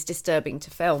scenes disturbing to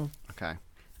film? Okay.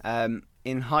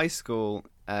 In high school,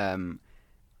 I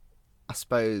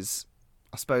suppose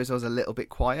I was a little bit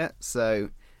quiet. So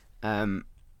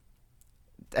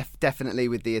definitely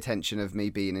with the attention of me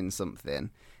being in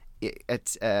something, it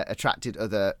attracted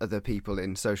other people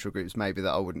in social groups maybe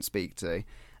that I wouldn't speak to.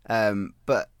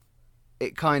 But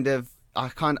it I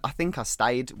think I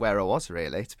stayed where I was,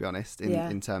 really, to be honest,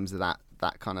 in terms of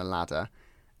that kind of ladder.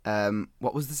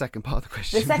 What was the second part of the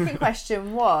question? The second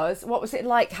question was, what was it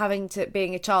like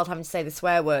being a child, having to say the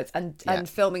swear words and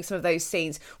filming some of those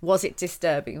scenes? Was it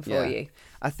disturbing for you?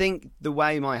 I think the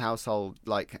way my household,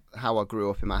 like how I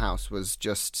grew up in my house, was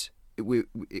just,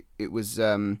 it was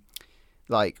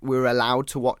like we were allowed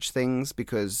to watch things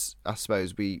because I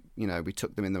suppose we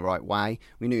took them in the right way.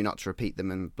 We knew not to repeat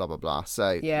them and blah, blah, blah.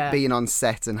 So being on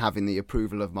set and having the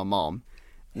approval of my mom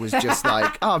was just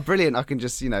like, oh, brilliant. I can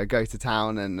just, go to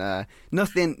town, and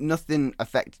nothing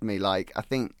affected me. Like, I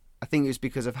think it was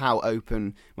because of how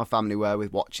open my family were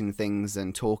with watching things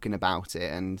and talking about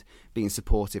it and being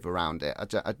supportive around it. I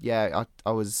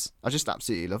just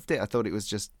absolutely loved it. I thought it was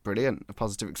just brilliant, a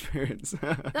positive experience.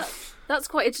 That's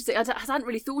quite interesting. I hadn't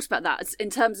really thought about that in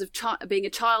terms of being a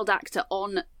child actor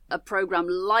on a program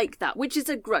like that, which is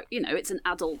it's an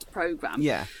adult program.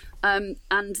 Yeah.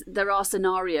 And there are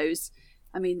scenarios.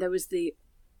 I mean, there was the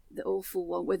the awful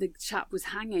one where the chap was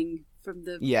hanging from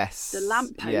the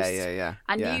lamppost. Yeah.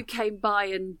 And you came by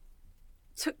and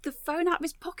took the phone out of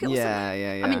his pocket or something.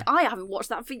 Yeah. I mean, I haven't watched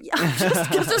that for years.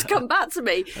 It's just come back to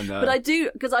me. But I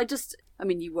do, because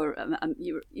you were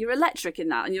you're electric in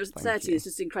that, and you're 30 is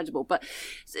just incredible. But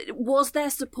was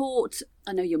there support?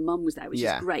 I know your mum was there, which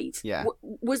is great. Yeah.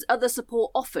 Was other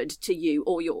support offered to you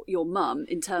or your mum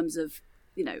in terms of,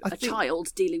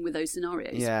 child dealing with those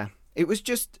scenarios? Yeah. It was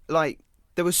just like,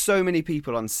 there were so many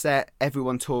people on set,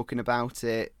 everyone talking about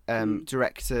it,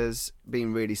 directors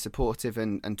being really supportive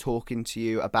and talking to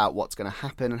you about what's going to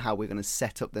happen and how we're going to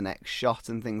set up the next shot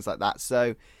and things like that.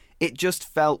 So it just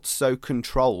felt so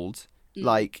controlled,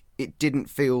 like it didn't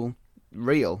feel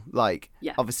real. Like,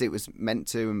 obviously it was meant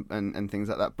to and things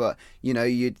like that. But,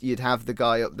 you'd have the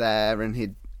guy up there and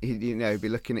he'd be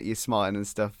looking at you smiling and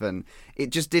stuff, and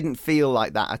it just didn't feel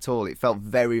like that at all. It felt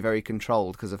very, very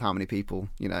controlled because of how many people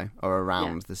are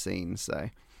around the scene.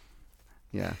 So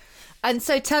and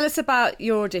so tell us about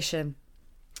your audition,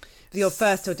 your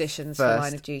first auditions for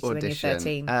Line of Duty when you're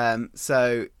 13.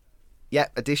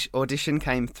 Audition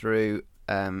came through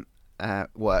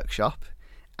workshop,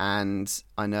 and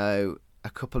I know a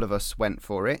couple of us went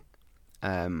for it,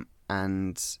 and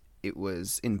it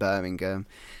was in Birmingham.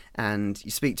 And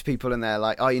you speak to people and they're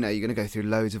like, oh, you're going to go through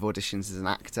loads of auditions as an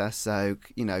actor. So,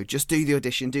 just do the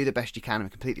audition, do the best you can and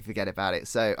completely forget about it.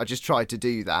 So I just tried to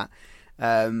do that.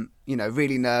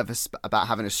 Really nervous about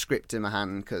having a script in my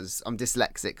hand because I'm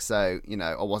dyslexic. So,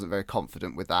 I wasn't very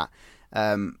confident with that.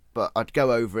 But I'd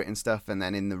go over it and stuff, and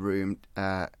then in the room,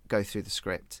 go through the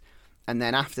script. And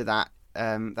then after that,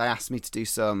 they asked me to do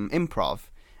some improv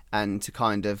and to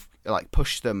kind of like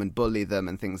push them and bully them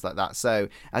and things like that. So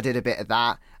I did a bit of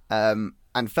that.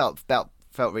 And felt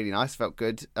really nice, felt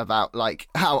good about like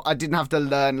how I didn't have to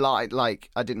learn like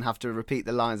I didn't have to repeat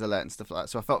the lines I learned and stuff like that.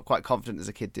 So I felt quite confident as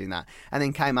a kid doing that. And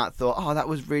then came out, thought, oh, that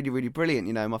was really, really brilliant.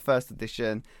 My first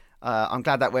audition. I'm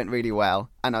glad that went really well.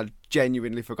 And I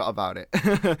genuinely forgot about it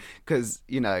because,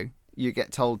 you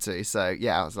get told to. So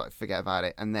yeah, I was like, forget about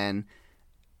it. And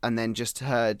then just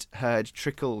heard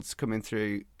trickles coming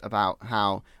through about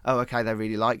how, oh, okay, they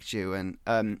really liked you, and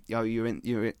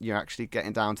you're actually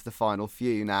getting down to the final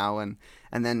few now, and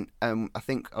then I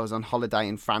think I was on holiday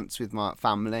in France with my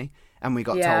family, and we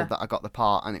got told that I got the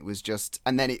part, and it was just so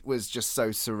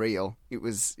surreal. It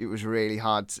was really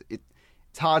hard.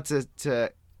 It's hard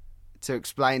to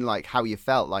explain like how you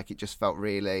felt. Like it just felt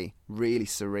really, really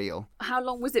surreal. How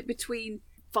long was it between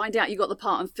finding out you got the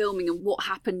part and filming, and what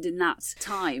happened in that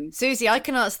time? Susie, I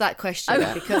can answer that question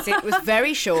because it was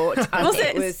very short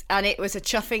and it was a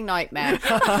chuffing nightmare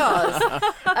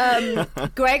because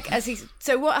Greg,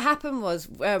 so what happened was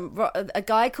a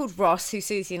guy called Ross, who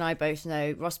Susie and I both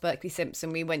know, Ross Berkeley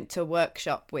Simpson, we went to a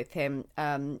workshop with him.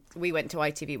 We went to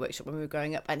ITV workshop when we were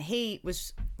growing up, and he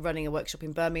was running a workshop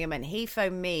in Birmingham, and he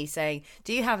phoned me saying,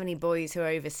 do you have any boys who are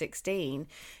over 16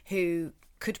 who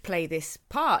could play this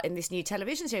part in this new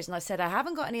television series? And I said, I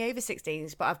haven't got any over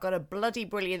 16s, but I've got a bloody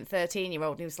brilliant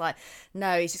 13-year-old. And he was like,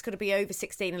 no, he's just got to be over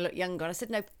 16 and look younger. And I said,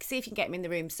 no, see if you can get him in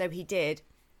the room. So he did.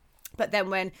 But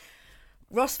then when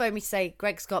Ross phoned me to say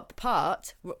Greg's got the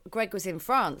part, Greg was in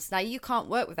France. Now, you can't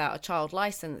work without a child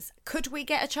licence. Could we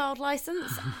get a child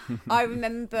licence? I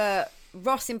remember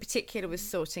Ross in particular was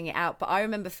sorting it out, but I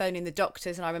remember phoning the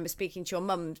doctors, and I remember speaking to your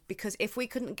mum, because if we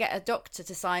couldn't get a doctor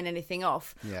to sign anything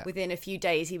off within a few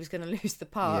days, he was going to lose the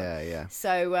part.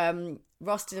 So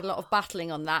Ross did a lot of battling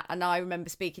on that, and I remember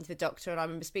speaking to the doctor, and I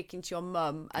remember speaking to your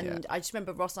mum, and I just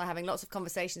remember Ross and I having lots of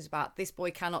conversations about, this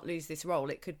boy cannot lose this role,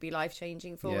 it could be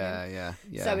life-changing for him.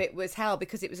 So it was hell,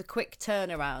 because it was a quick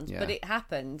turnaround, but it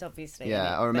happened, obviously.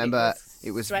 I remember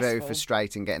it was very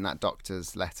frustrating getting that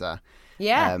doctor's letter. We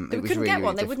couldn't really, get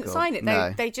one. Really they wouldn't sign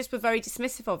it. They just were very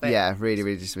dismissive of it. Yeah, really,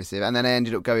 really dismissive. And then I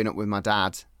ended up going up with my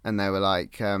dad, and they were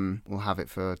like, we'll have it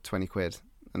for 20 quid.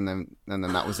 And then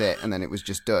that was it. And then it was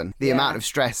just done. The amount of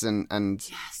stress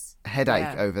and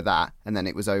headache over that, and then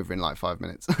it was over in like 5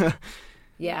 minutes.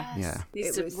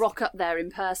 Needs to rock up there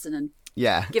in person and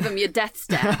Yeah. Give them your death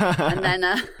stare. And then...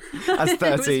 As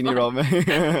 13-year-old me.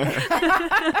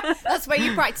 That's where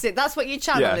you practice it. That's what you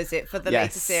channel, is it, for the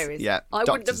later series? Yeah. I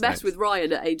wouldn't have messed with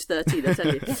Ryan at age 13, I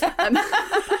tell you.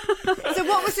 So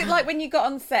what was it like when you got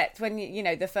on set, when you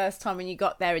know, the first time when you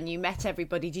got there and you met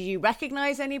everybody? Did you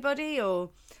recognise anybody, or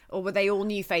were they all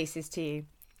new faces to you?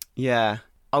 Yeah.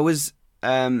 I was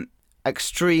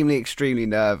extremely, extremely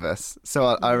nervous. So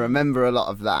I remember a lot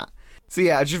of that. So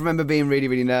yeah, I just remember being really,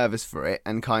 really nervous for it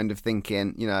and kind of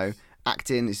thinking, you know,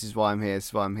 acting, this is why I'm here, this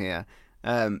is why I'm here.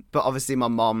 But obviously my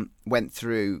mom went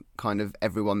through kind of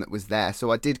everyone that was there. So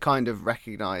I did kind of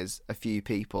recognise a few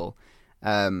people.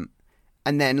 And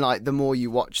then like the more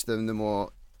you watch them, the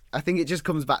more I think it just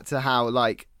comes back to how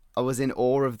like I was in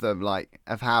awe of them, like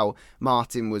of how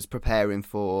Martin was preparing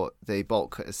for the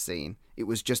bolt cutters scene. It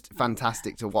was just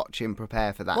fantastic to watch him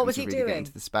prepare for that. What was he he really doing? Get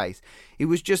into the space.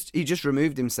 He just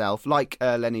removed himself, like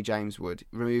Lenny James would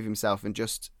remove himself, and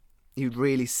just he'd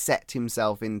really set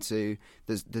himself into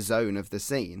the zone of the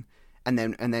scene, and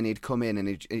then he'd come in and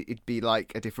it'd be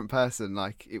like a different person.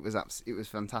 Like it was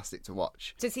fantastic to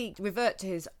watch. Does he revert to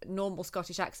his normal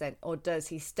Scottish accent, or does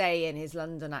he stay in his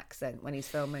London accent when he's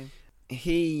filming?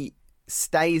 He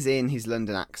stays in his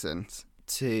London accent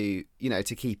to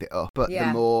keep it up, but the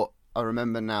more I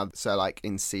remember now, so like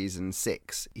in season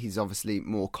 6, he's obviously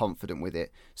more confident with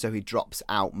it, so he drops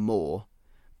out more,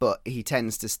 but he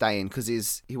tends to stay in because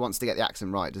he wants to get the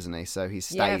accent right, doesn't he? So he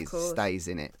stays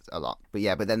in it a lot.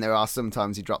 But then there are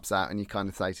sometimes he drops out and you kind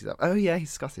of say to yourself, oh yeah,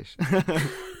 he's Scottish.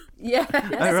 Yeah,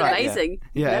 that's amazing.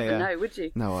 Yeah. You'd never know, would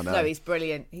you? No, I know. No, he's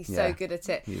brilliant. He's so good at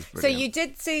it. He's So brilliant. you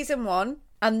did season 1,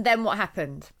 and then what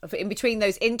happened in between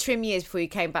those interim years before you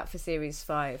came back for series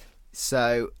 5?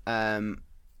 So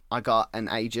I got an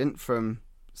agent from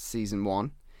season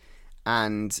 1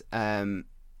 and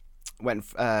went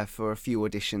for a few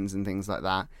auditions and things like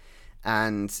that.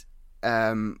 And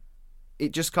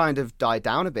it just kind of died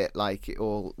down a bit, like it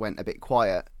all went a bit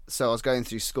quiet. So I was going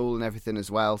through school and everything as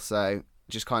well, so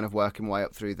just kind of working my way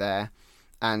up through there.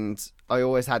 And I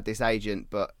always had this agent,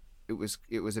 but it was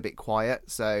a bit quiet.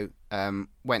 So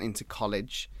went into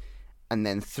college, and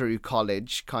then through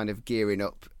college kind of gearing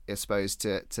up, I suppose,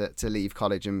 to leave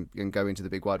college and go into the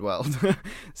big wide world.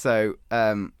 So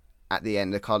at the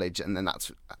end of college, and then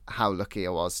that's how lucky I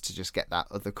was to just get that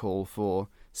other call for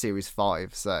series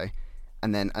 5. So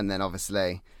and then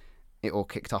obviously it all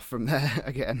kicked off from there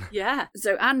again. Yeah.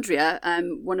 So Andrea,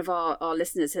 one of our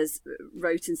listeners, has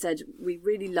wrote and said, we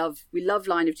love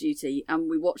Line of Duty, and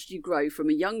we watched you grow from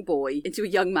a young boy into a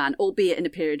young man, albeit in a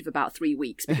period of about 3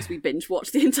 weeks, because we binge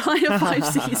watched the entire 5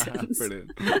 seasons.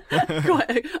 Brilliant.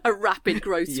 Quite a rapid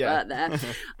growth spurt there.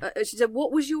 She said,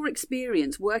 what was your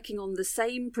experience working on the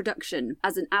same production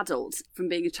as an adult from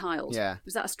being a child? Yeah.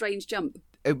 Was that a strange jump?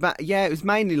 It was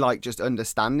mainly like just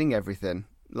understanding everything.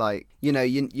 Like, you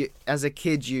as a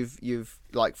kid, you've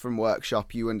like from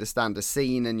workshop, you understand a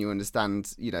scene and you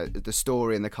understand, the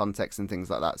story and the context and things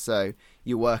like that. So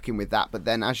you're working with that. But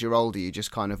then as you're older, you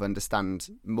just kind of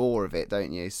understand more of it,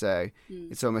 don't you? So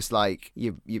it's almost like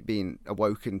you've been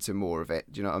awoken to more of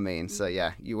it. Do you know what I mean? So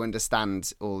yeah, you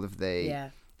understand all of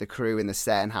the crew in the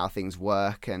set and how things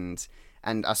work, and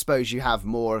I suppose you have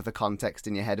more of the context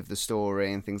in your head of the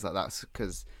story and things like that,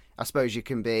 because I suppose you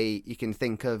can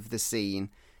think of the scene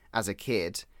as a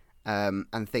kid,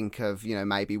 and think of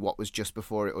maybe what was just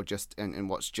before it, or just and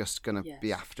what's just going to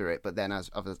be after it. But then as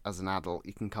an adult,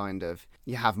 you can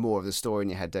you have more of the story in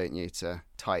your head, don't you, to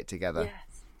tie it together.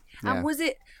 Yes. Yeah. And was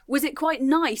it quite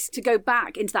nice to go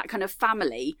back into that kind of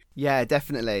family? Yeah,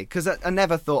 definitely, because I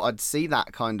never thought I'd see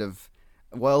that kind of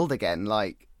world again.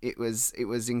 Like it was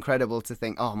incredible to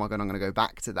think, oh my god, I'm going to go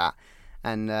back to that.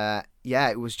 And I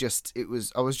was just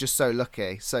so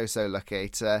lucky, so lucky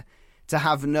to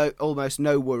have almost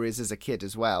no worries as a kid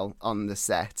as well on the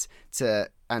set,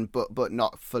 but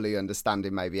not fully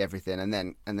understanding maybe everything, and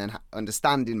then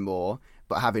understanding more,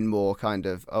 but having more kind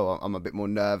of, I'm a bit more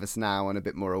nervous now and a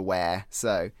bit more aware.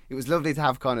 So it was lovely to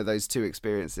have kind of those two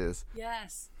experiences.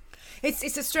 Yes.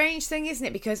 It's a strange thing, isn't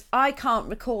it? Because I can't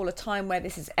recall a time where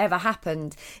this has ever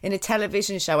happened in a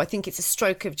television show. I think it's a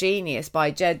stroke of genius by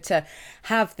Jed to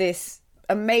have this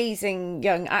amazing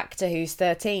young actor who's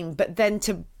 13, but then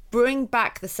to bring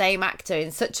back the same actor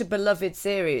in such a beloved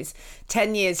series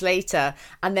 10 years later,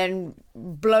 and then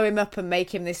blow him up and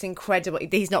make him this incredible...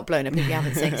 He's not blown up if you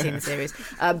haven't seen the series,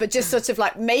 but just sort of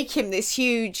like make him this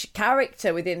huge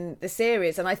character within the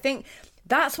series. And I think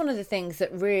that's one of the things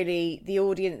that really the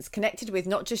audience connected with,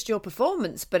 not just your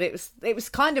performance, but it was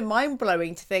kind of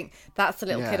mind-blowing to think that's a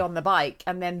little kid on the bike,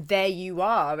 and then there you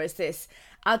are as this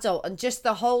adult, and just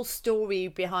the whole story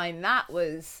behind that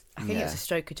was, I think it was a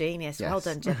stroke of genius. Yes. Well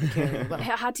done, Jed McCurry. Well,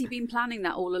 had he been planning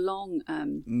that all along?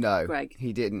 No, Greg?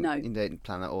 He didn't. No. He didn't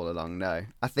plan that all along. No,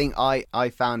 I think I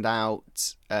found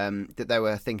out that they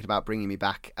were thinking about bringing me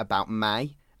back about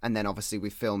May, and then obviously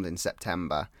we filmed in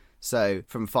September. So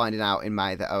from finding out in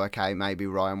May that maybe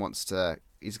Ryan wants to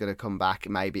he's going to come back.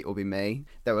 Maybe it will be me.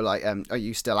 They were like, are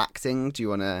you still acting? Do you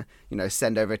want to,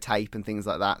 send over a tape and things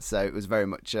like that? So it was very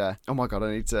much, oh my God,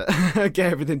 I need to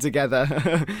get everything together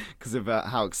because of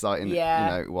how exciting,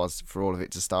 it was for all of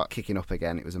it to start kicking up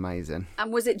again. It was amazing.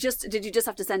 And was it did you just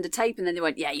have to send a tape and then they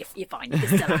went, yeah, you're fine, you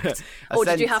can still act? Or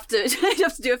did you have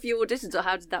to do a few auditions, or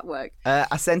how did that work?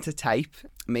 I sent a tape.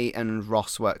 Me and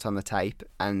Ross worked on the tape,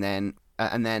 and then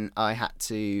I had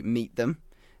to meet them.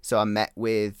 So I met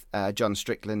with John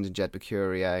Strickland and Jed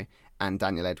Mercurio and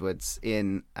Daniel Edwards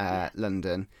in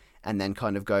London, and then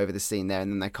kind of go over the scene there,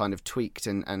 and then they kind of tweaked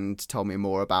and told me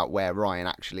more about where Ryan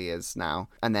actually is now.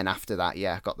 And then after that,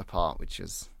 I got the part, which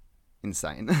was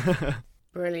insane.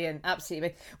 Brilliant,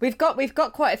 absolutely. We've got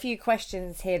quite a few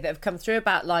questions here that have come through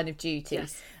about Line of Duty.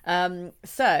 Yes.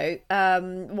 So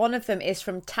one of them is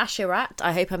from Tasharat.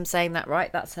 I hope I'm saying that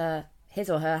right. That's his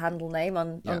or her handle name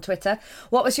on Twitter.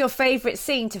 What was your favourite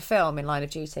scene to film in Line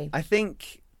of Duty? I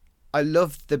think I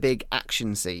loved the big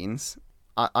action scenes.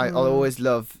 I always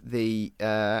love the,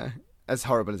 as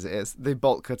horrible as it is, the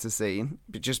bolt cutter scene,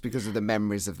 just because of the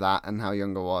memories of that and how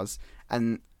young I was.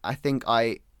 And I think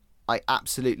I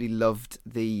absolutely loved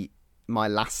my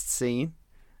last scene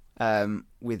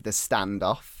with the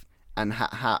standoff and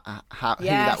how who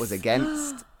that was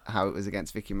against, how it was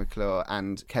against Vicky McClure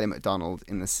and Kelly MacDonald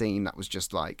in the scene. That was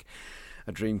just like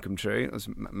a dream come true. It was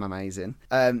amazing.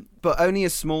 But only a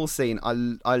small scene.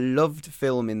 I loved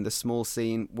filming the small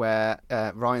scene where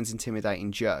Ryan's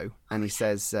intimidating Joe and he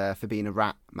says, for being a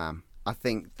rat, ma'am. I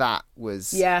think that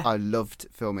was, I loved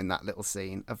filming that little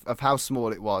scene of how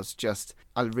small it was. Just,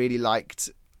 I really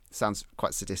liked, sounds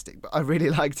quite sadistic, but I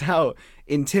really liked how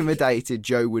intimidated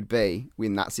Joe would be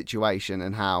in that situation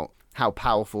and how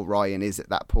powerful Ryan is at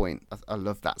that point. I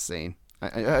love that scene.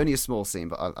 Only a small scene,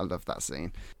 but I love that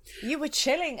scene. You were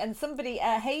chilling, and somebody,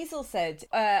 Hazel said,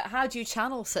 how do you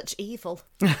channel such evil?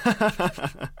 I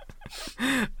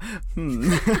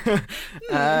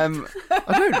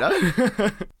don't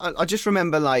know. I just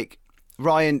remember, like,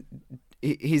 Ryan,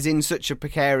 he's in such a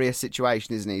precarious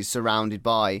situation, isn't he? He's surrounded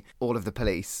by all of the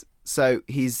police. So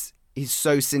he's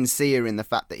so sincere in the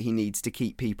fact that he needs to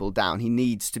keep people down. He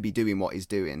needs to be doing what he's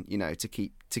doing,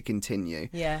 to continue.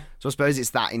 Yeah. So I suppose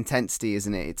it's that intensity,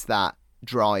 isn't it? It's that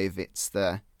drive. It's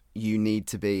you need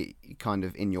to be kind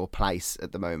of in your place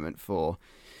at the moment for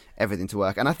everything to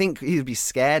work. And I think he'd be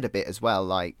scared a bit as well,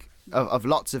 like of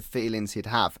lots of feelings he'd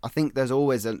have. I think there's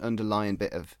always an underlying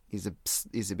bit of he's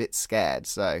a bit scared,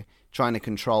 so trying to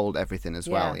control everything as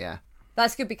well. Yeah.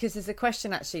 That's good, because there's a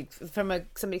question actually from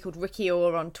somebody called Ricky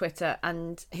Orr on Twitter,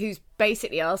 and who's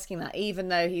basically asking that, even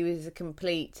though he was a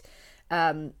complete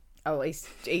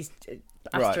he's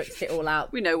asterisked it all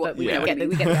out. We know what we get the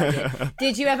idea.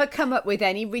 Did you ever come up with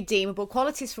any redeemable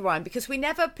qualities for Ryan? Because we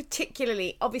never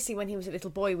particularly, obviously when he was a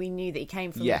little boy, we knew that he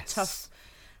came from a tough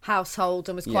household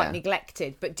and was quite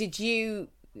neglected. But did you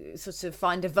sort of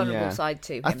find a vulnerable side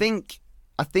to him? I think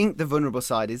the vulnerable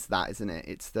side is that, isn't it?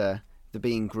 It's the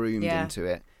being groomed into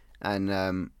it,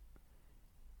 and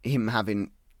him having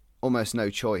almost no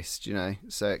choice,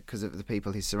 so because of the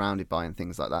people he's surrounded by and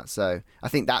things like that. So I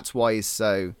think that's why he's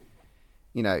so,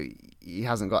 he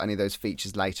hasn't got any of those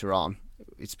features later on.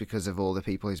 It's because of all the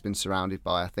people he's been surrounded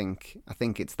by. I think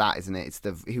it's that, isn't it? It's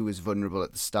he was vulnerable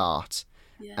at the start,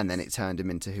 and then it turned him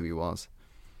into who he was.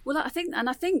 Well, I think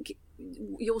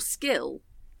your skill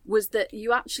was that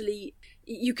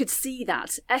you could see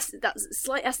that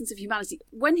slight essence of humanity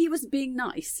when he was being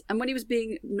nice and when he was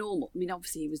being normal. I mean,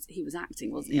 obviously he was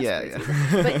acting, wasn't he? Yeah.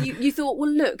 But you thought,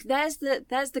 well, look, there's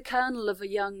the kernel of a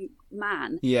young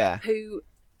man who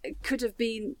could have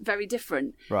been very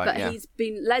different, but he's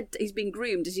been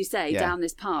groomed, as you say, down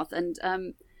this path,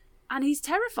 and he's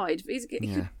terrified.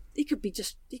 He could be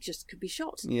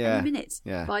shot any minute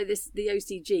by the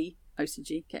OCG,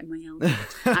 getting my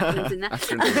acronyms in there.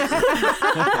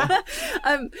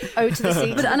 To the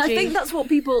C. And I think that's what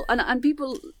people and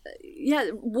people,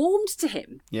 warmed to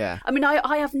him. Yeah. I mean,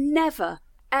 I have never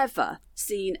ever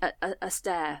seen a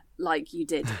stare like you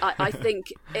did. I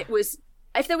think it was,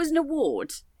 if there was an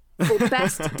award for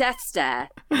best death stare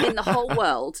in the whole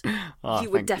world, you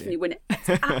would definitely win it. It's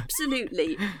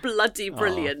absolutely bloody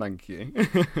brilliant. Thank you.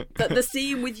 The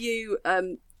scene with you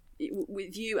and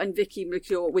Vicky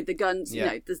McClure with the guns,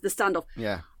 the standoff.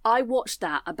 Yeah. I watched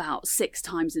that about 6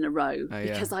 times in a row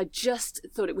because I just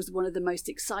thought it was one of the most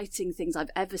exciting things I've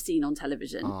ever seen on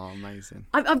television. Oh, amazing!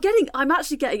 I'm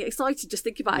actually getting excited just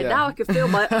thinking about it now. I can feel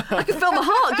my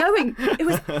heart going.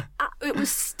 It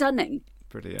was stunning.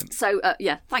 Brilliant. So,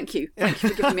 thank you. Thank you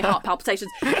for giving me heart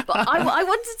palpitations. But I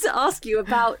wanted to ask you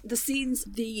about the scenes,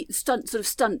 the stunt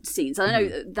scenes. I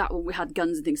know that one we had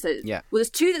guns and things. So, Yeah. Well, there's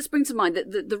two that spring to mind.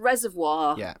 The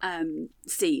reservoir Yeah.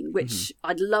 Scene, which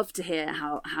I'd love to hear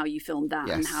how you filmed that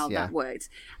and how yeah. that worked.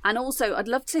 And also, I'd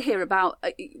love to hear about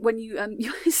when you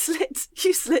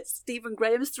slit Stephen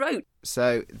Graham's throat.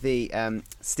 So the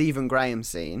Stephen Graham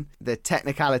scene, the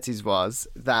technicalities was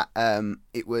that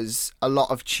it was a lot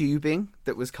of tubing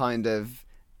that was kind of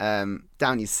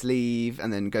down your sleeve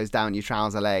and then goes down your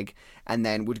trouser leg and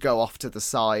then would go off to the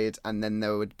side, and then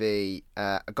there would be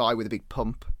a guy with a big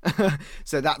pump.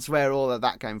 So that's where all of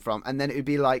that came from. And then it would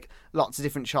be like lots of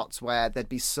different shots where there'd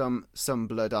be some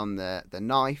blood on the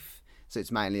knife, so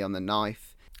it's mainly on the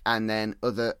knife. And then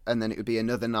it would be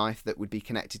another knife that would be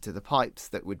connected to the pipes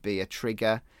that would be a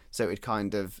trigger, so it would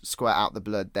kind of squirt out the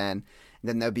blood. Then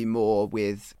there'd be more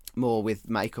with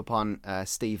makeup on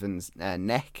Stephen's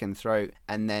neck and throat,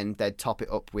 and then they'd top it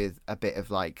up with a bit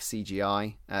of like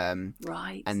CGI.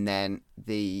 Right. And then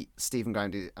the Stephen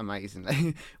Graham did it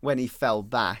amazingly. When he fell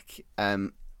back,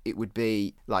 it would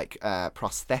be like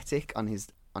prosthetic on his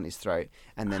throat,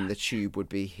 and then the tube would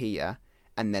be here.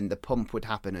 And then the pump would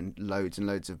happen and loads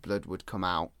of blood would come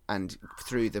out and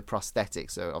through the prosthetic,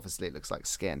 so obviously it looks like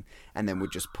skin, and then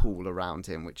would just pool around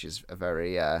him, which is a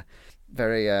very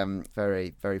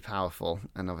very powerful.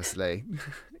 And obviously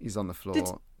he's on the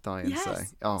floor dying.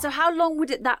 Yes. So So how long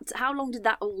did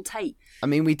that all take? I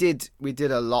mean, we did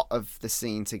a lot of the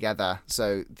scene together.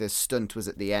 So the stunt was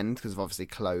at the end because of obviously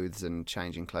clothes and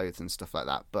changing clothes and stuff like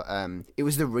that. But it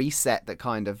was the reset that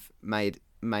kind of made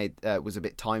was a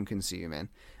bit time consuming,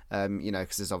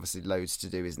 because there's obviously loads to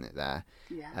do, isn't it? There,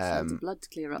 loads of blood to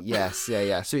clear up. Yes,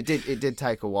 yeah. So it did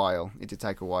take a while.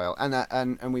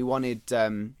 And we wanted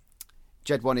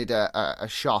Jed wanted a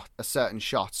certain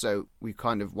shot, so we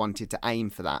kind of wanted to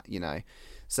aim for that,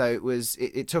 So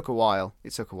it took a while.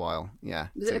 Yeah.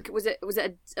 Was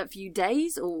it a few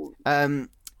days or?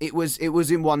 It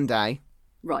was in one day.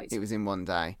 Right. It was in one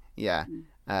day. Yeah.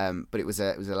 But it was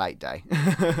a late day.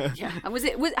 Yeah.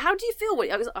 And how do you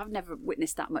feel? I've never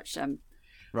witnessed that much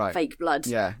fake blood.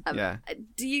 Yeah.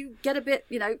 Do you get a bit,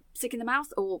 sick in the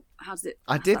mouth, or how does it?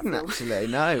 I didn't actually.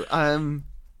 No.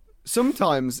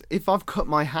 Sometimes if I've cut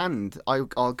my hand,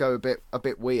 I'll go a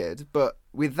bit weird. But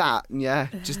with that,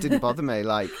 it just didn't bother me.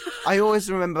 Like, I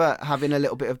always remember having a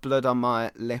little bit of blood on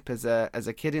my lip as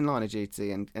a kid in Line of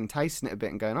Duty and tasting it a bit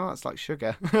and going, oh, it's like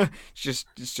sugar. it's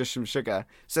just some sugar.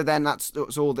 So then that's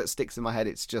all that sticks in my head.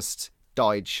 It's just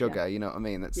dyed sugar. You know what I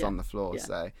mean? That's on the floor. Yeah.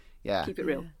 So yeah, keep it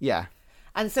real. Yeah.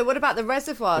 And so what about the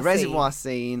reservoir scene? The reservoir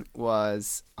scene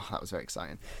was that was very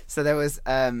exciting. So there was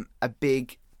a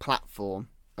big platform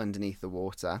underneath the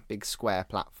water, big square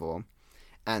platform,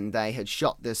 and they had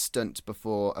shot this stunt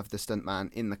before of the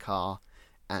stuntman in the car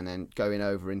and then going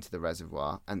over into the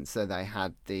reservoir, and so they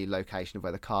had the location of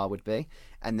where the car would be,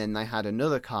 and then they had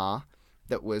another car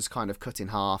that was kind of cut in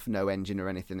half, no engine or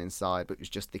anything inside, but it was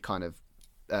just the kind of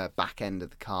back end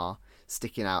of the car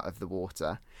sticking out of the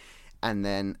water. And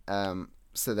then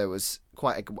so there was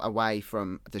quite away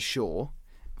from the shore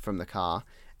from the car,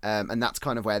 and that's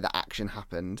kind of where the action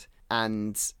happened.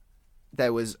 And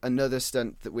there was another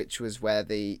stunt which was where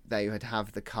they would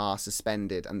have the car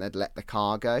suspended and they'd let the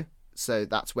car go. So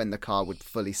that's when the car would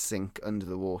fully sink under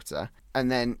the water.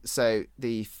 And then, so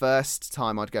the first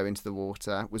time I'd go into the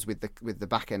water was with the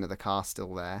back end of the car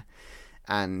still there.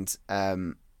 And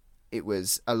it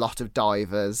was a lot of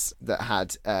divers that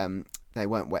had, they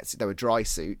weren't wetsuits, they were dry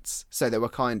suits. So they were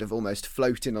kind of almost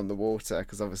floating on the water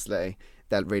because obviously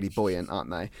they're really buoyant, aren't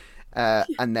they?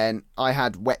 And then I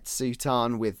had wetsuit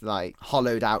on with like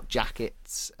hollowed out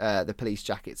jackets, the police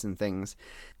jackets and things,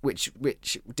 which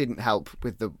didn't help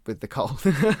with the cold.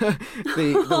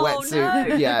 the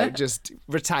wetsuit, just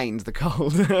retained the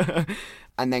cold.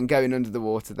 And then going under the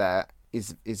water there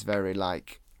is very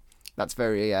like, that's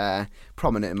very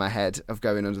prominent in my head of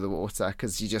going under the water,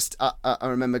 because you just I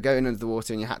remember going under the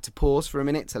water and you had to pause for a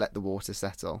minute to let the water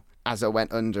settle. As I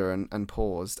went under and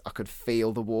paused, I could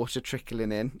feel the water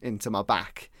trickling into my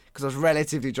back, because I was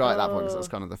relatively dry at that point, because that was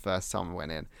kind of the first time I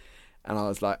went in. And I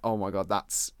was like, oh my God,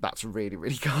 that's really,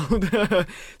 really cold.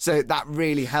 So that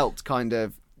really helped kind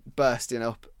of bursting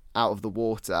up out of the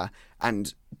water.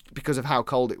 And because of how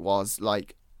cold it was,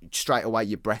 like straight away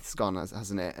your breath's gone,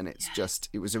 hasn't it? And it's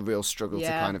it was a real struggle to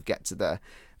kind of get to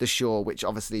the shore, which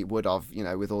obviously it would have,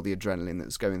 with all the adrenaline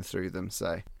that's going through them.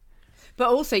 So. But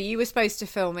also, you were supposed to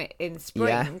film it in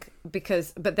spring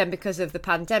because of the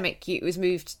pandemic, it was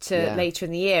moved to later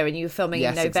in the year, and you were filming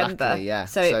in November. Exactly, yeah.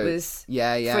 So it was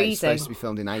freezing. It was supposed to be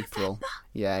filmed in April.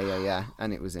 Yeah,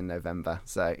 and it was in November,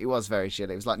 so it was very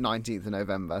chilly. It was like 19th of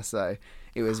November, so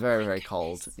it was very, very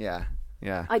cold. Yeah.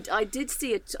 I did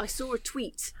see I saw a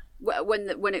tweet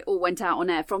when it all went out on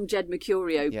air from Jed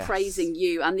Mercurio praising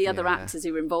you and the other actors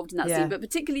who were involved in that scene, but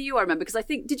particularly you, I remember, because I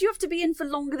think, did you have to be in for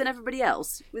longer than everybody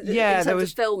else in terms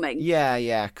of filming?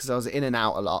 Yeah, because I was in and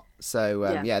out a lot. So,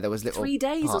 there was little 3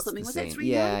 days or parts something, of the was it? scene.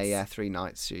 3 nights? Yeah, 3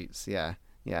 nights shoots, yeah.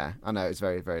 I know, it was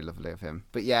very, very lovely of him.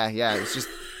 But it was just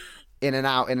in and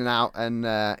out, and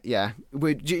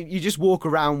you just walk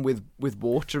around with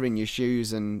water in your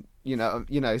shoes, and you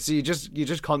know, so you're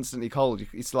just constantly cold.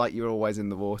 It's like you're always in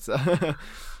the water.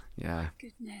 Yeah.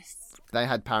 Goodness. They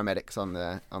had paramedics on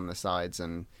the sides,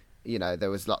 and there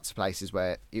was lots of places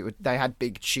where they had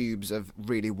big tubes of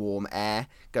really warm air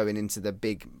going into the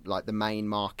big, like the main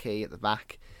marquee at the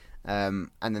back. And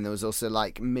then there was also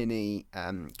like mini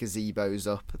gazebos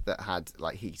up that had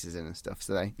like heaters in and stuff,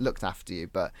 so they looked after you.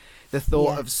 But the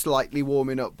thought of slightly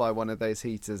warming up by one of those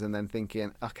heaters and then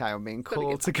thinking, okay, I'm being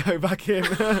called to go back in.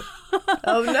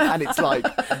 Oh no. And it's like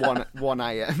 1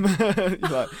 a.m. You're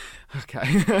like,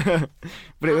 okay.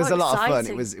 But it was a lot of fun.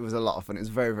 It was a lot of fun. It was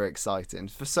very, very exciting.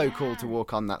 It was so cool to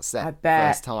walk on that set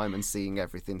first time and seeing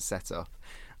everything set up.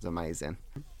 It was amazing.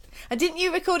 And didn't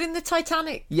you record in the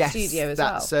Titanic studio as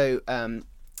well? So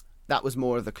that was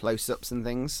more of the close-ups and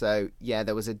things. So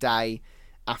there was a day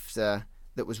after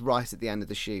that was right at the end of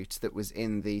the shoot that was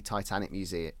in the Titanic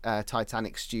museum,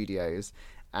 Titanic studios,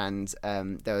 and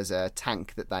there was a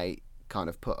tank that they kind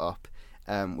of put up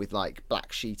with like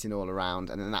black sheeting all around,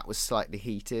 and then that was slightly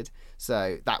heated.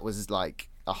 So that was like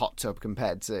a hot tub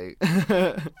compared to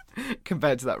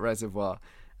that reservoir.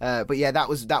 But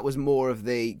that was more of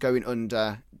the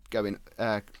going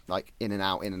like in and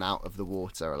out of the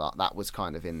water a lot. That was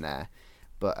kind of in there.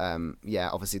 But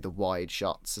obviously the wide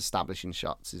shots, establishing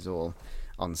shots, is all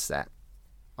on set,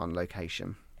 on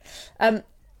location.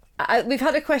 We've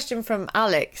had a question from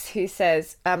Alex who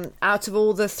says, out of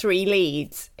all the 3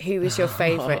 leads, who was your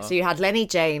favourite? So you had Lenny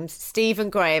James, Stephen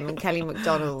Graham, and Kelly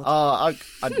MacDonald. I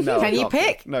no. Can you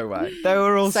pick? No way. They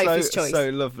were all so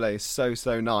lovely,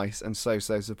 so nice, and so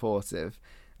supportive.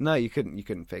 No, you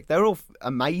couldn't pick. They're all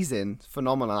amazing,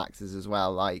 phenomenal actors as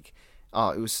well. Like,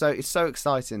 it's so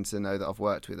exciting to know that I've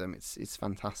worked with them. It's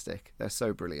fantastic. They're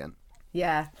so brilliant.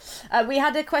 Yeah. We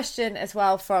had a question as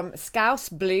well from Scouse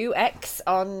Blue X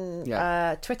on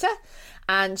Twitter.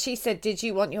 And she said, did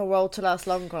you want your role to last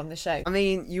longer on the show? I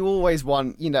mean, you always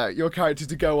want, your character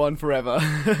to go on forever.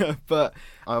 But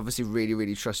I obviously really,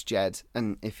 really trust Jed.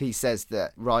 And if he says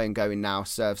that Ryan going now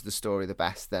serves the story the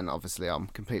best, then obviously I'm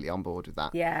completely on board with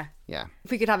that. Yeah. Yeah.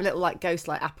 If we could have a little like ghost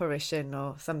like apparition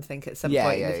or something at some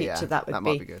point in the future, that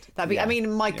might be good. That'd be. I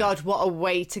mean, my God, what a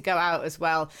way to go out as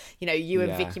well. You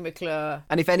and Vicky McClure.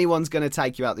 And if anyone's going to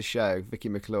take you out the show, Vicky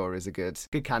McClure is a good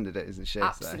candidate, isn't she?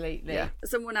 Absolutely. So, yeah.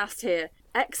 Someone asked here,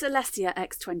 Alessia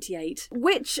X28,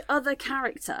 which other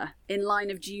character in Line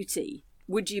of Duty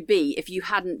would you be if you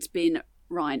hadn't been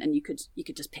Ryan and you could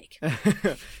just pick?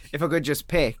 If I could just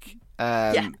pick,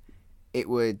 it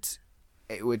would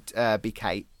be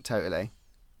Kate, totally.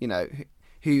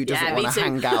 Who doesn't want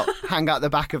to hang out the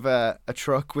back of a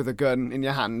truck with a gun in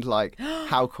your hand? Like,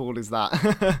 how cool is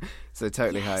that? So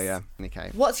totally her, yeah.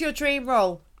 Okay. What's your dream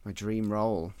role? My dream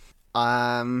role,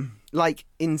 like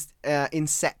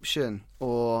Inception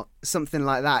or something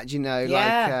like that.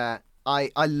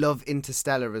 Like I love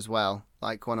Interstellar as well.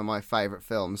 Like one of my favourite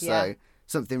films. Yeah. So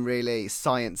something really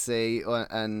sciencey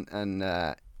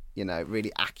and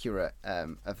really accurate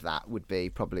of that would be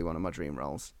probably one of my dream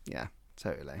roles. Yeah,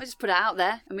 totally. I just put it out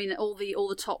there. I mean, all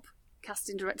the top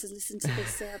casting directors listen to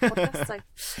this podcast.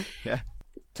 So yeah.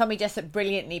 Tommy Jessup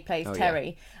brilliantly plays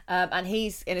Terry, and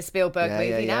he's in a Spielberg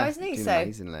movie now, isn't he? Doing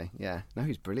amazingly, yeah. No,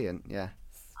 he's brilliant. Yeah.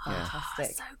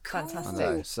 Fantastic. So cool. Fantastic.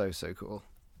 I know, so cool.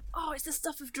 Oh, it's the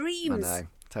stuff of dreams. I know,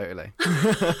 totally.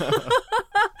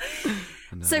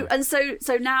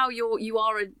 So now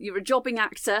you're a jobbing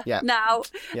actor now,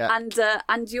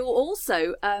 and you're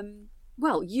also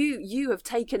you have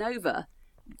taken over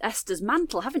Esther's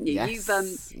mantle, haven't you?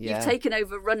 Yes. You've taken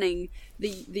over running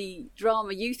the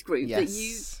drama youth group that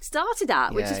you started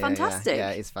at, which is fantastic.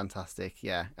 Yeah, it's fantastic.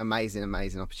 Yeah, amazing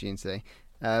opportunity.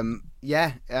 And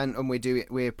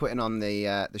we're putting on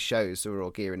the shows, so we're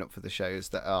all gearing up for the shows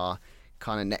that are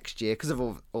kind of next year because of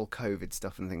all COVID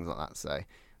stuff and things like that. So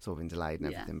it's all been delayed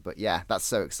and everything. But yeah, that's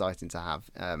so exciting to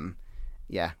have.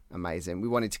 Amazing. We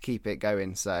wanted to keep it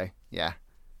going, so yeah,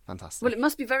 fantastic. Well, it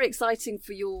must be very exciting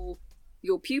for your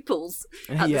your pupils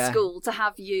at the school to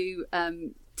have you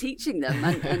teaching them,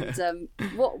 and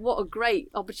what a great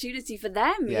opportunity for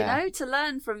them, you know, to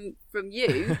learn from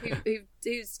you,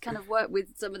 who's kind of worked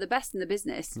with some of the best in the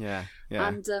business.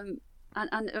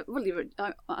 And well,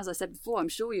 as I said before, I'm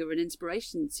sure you're an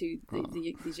inspiration to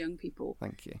these young people.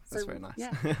 Thank you. That's very nice.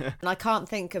 Yeah. And I can't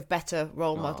think of better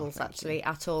role models actually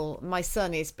at all. My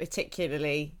son is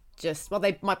particularly just, well,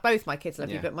 both my kids love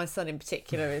you, but my son in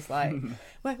particular is like,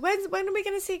 when are we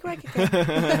going to see Greg again?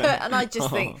 And I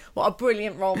just think, what a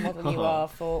brilliant role model you are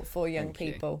for young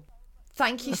people.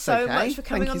 Thank you so much for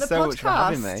coming on the podcast. Thank you so much for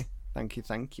having me. Thank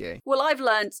you. Well, I've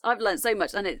learnt so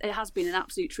much, and it has been an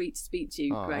absolute treat to speak to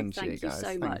you, Greg. Thank you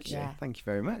so much. Thank you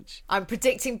very much. I'm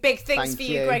predicting big things for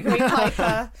you, Gregory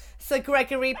Piper. Sir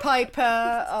Gregory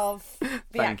Piper of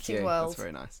the acting world. That's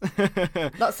very nice.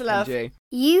 Lots of love.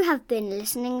 You have been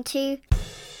listening to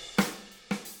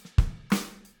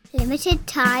Limited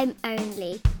Time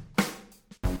Only.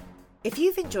 If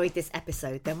you've enjoyed this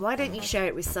episode, then why don't you share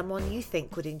it with someone you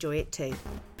think would enjoy it too?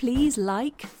 Please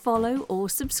like, follow or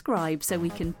subscribe so we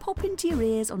can pop into your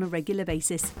ears on a regular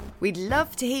basis. We'd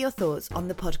love to hear your thoughts on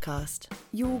the podcast.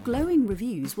 Your glowing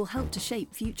reviews will help to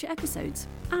shape future episodes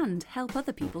and help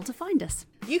other people to find us.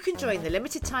 You can join the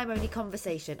Limited Time Only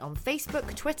conversation on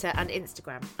Facebook, Twitter and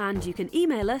Instagram. And you can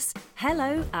email us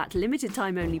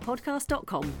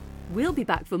hello@limitedtimeonlypodcast.com. We'll be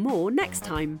back for more next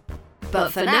time.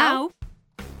 But for now...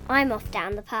 I'm off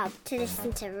down the pub to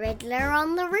listen to Riddler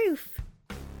on the Roof.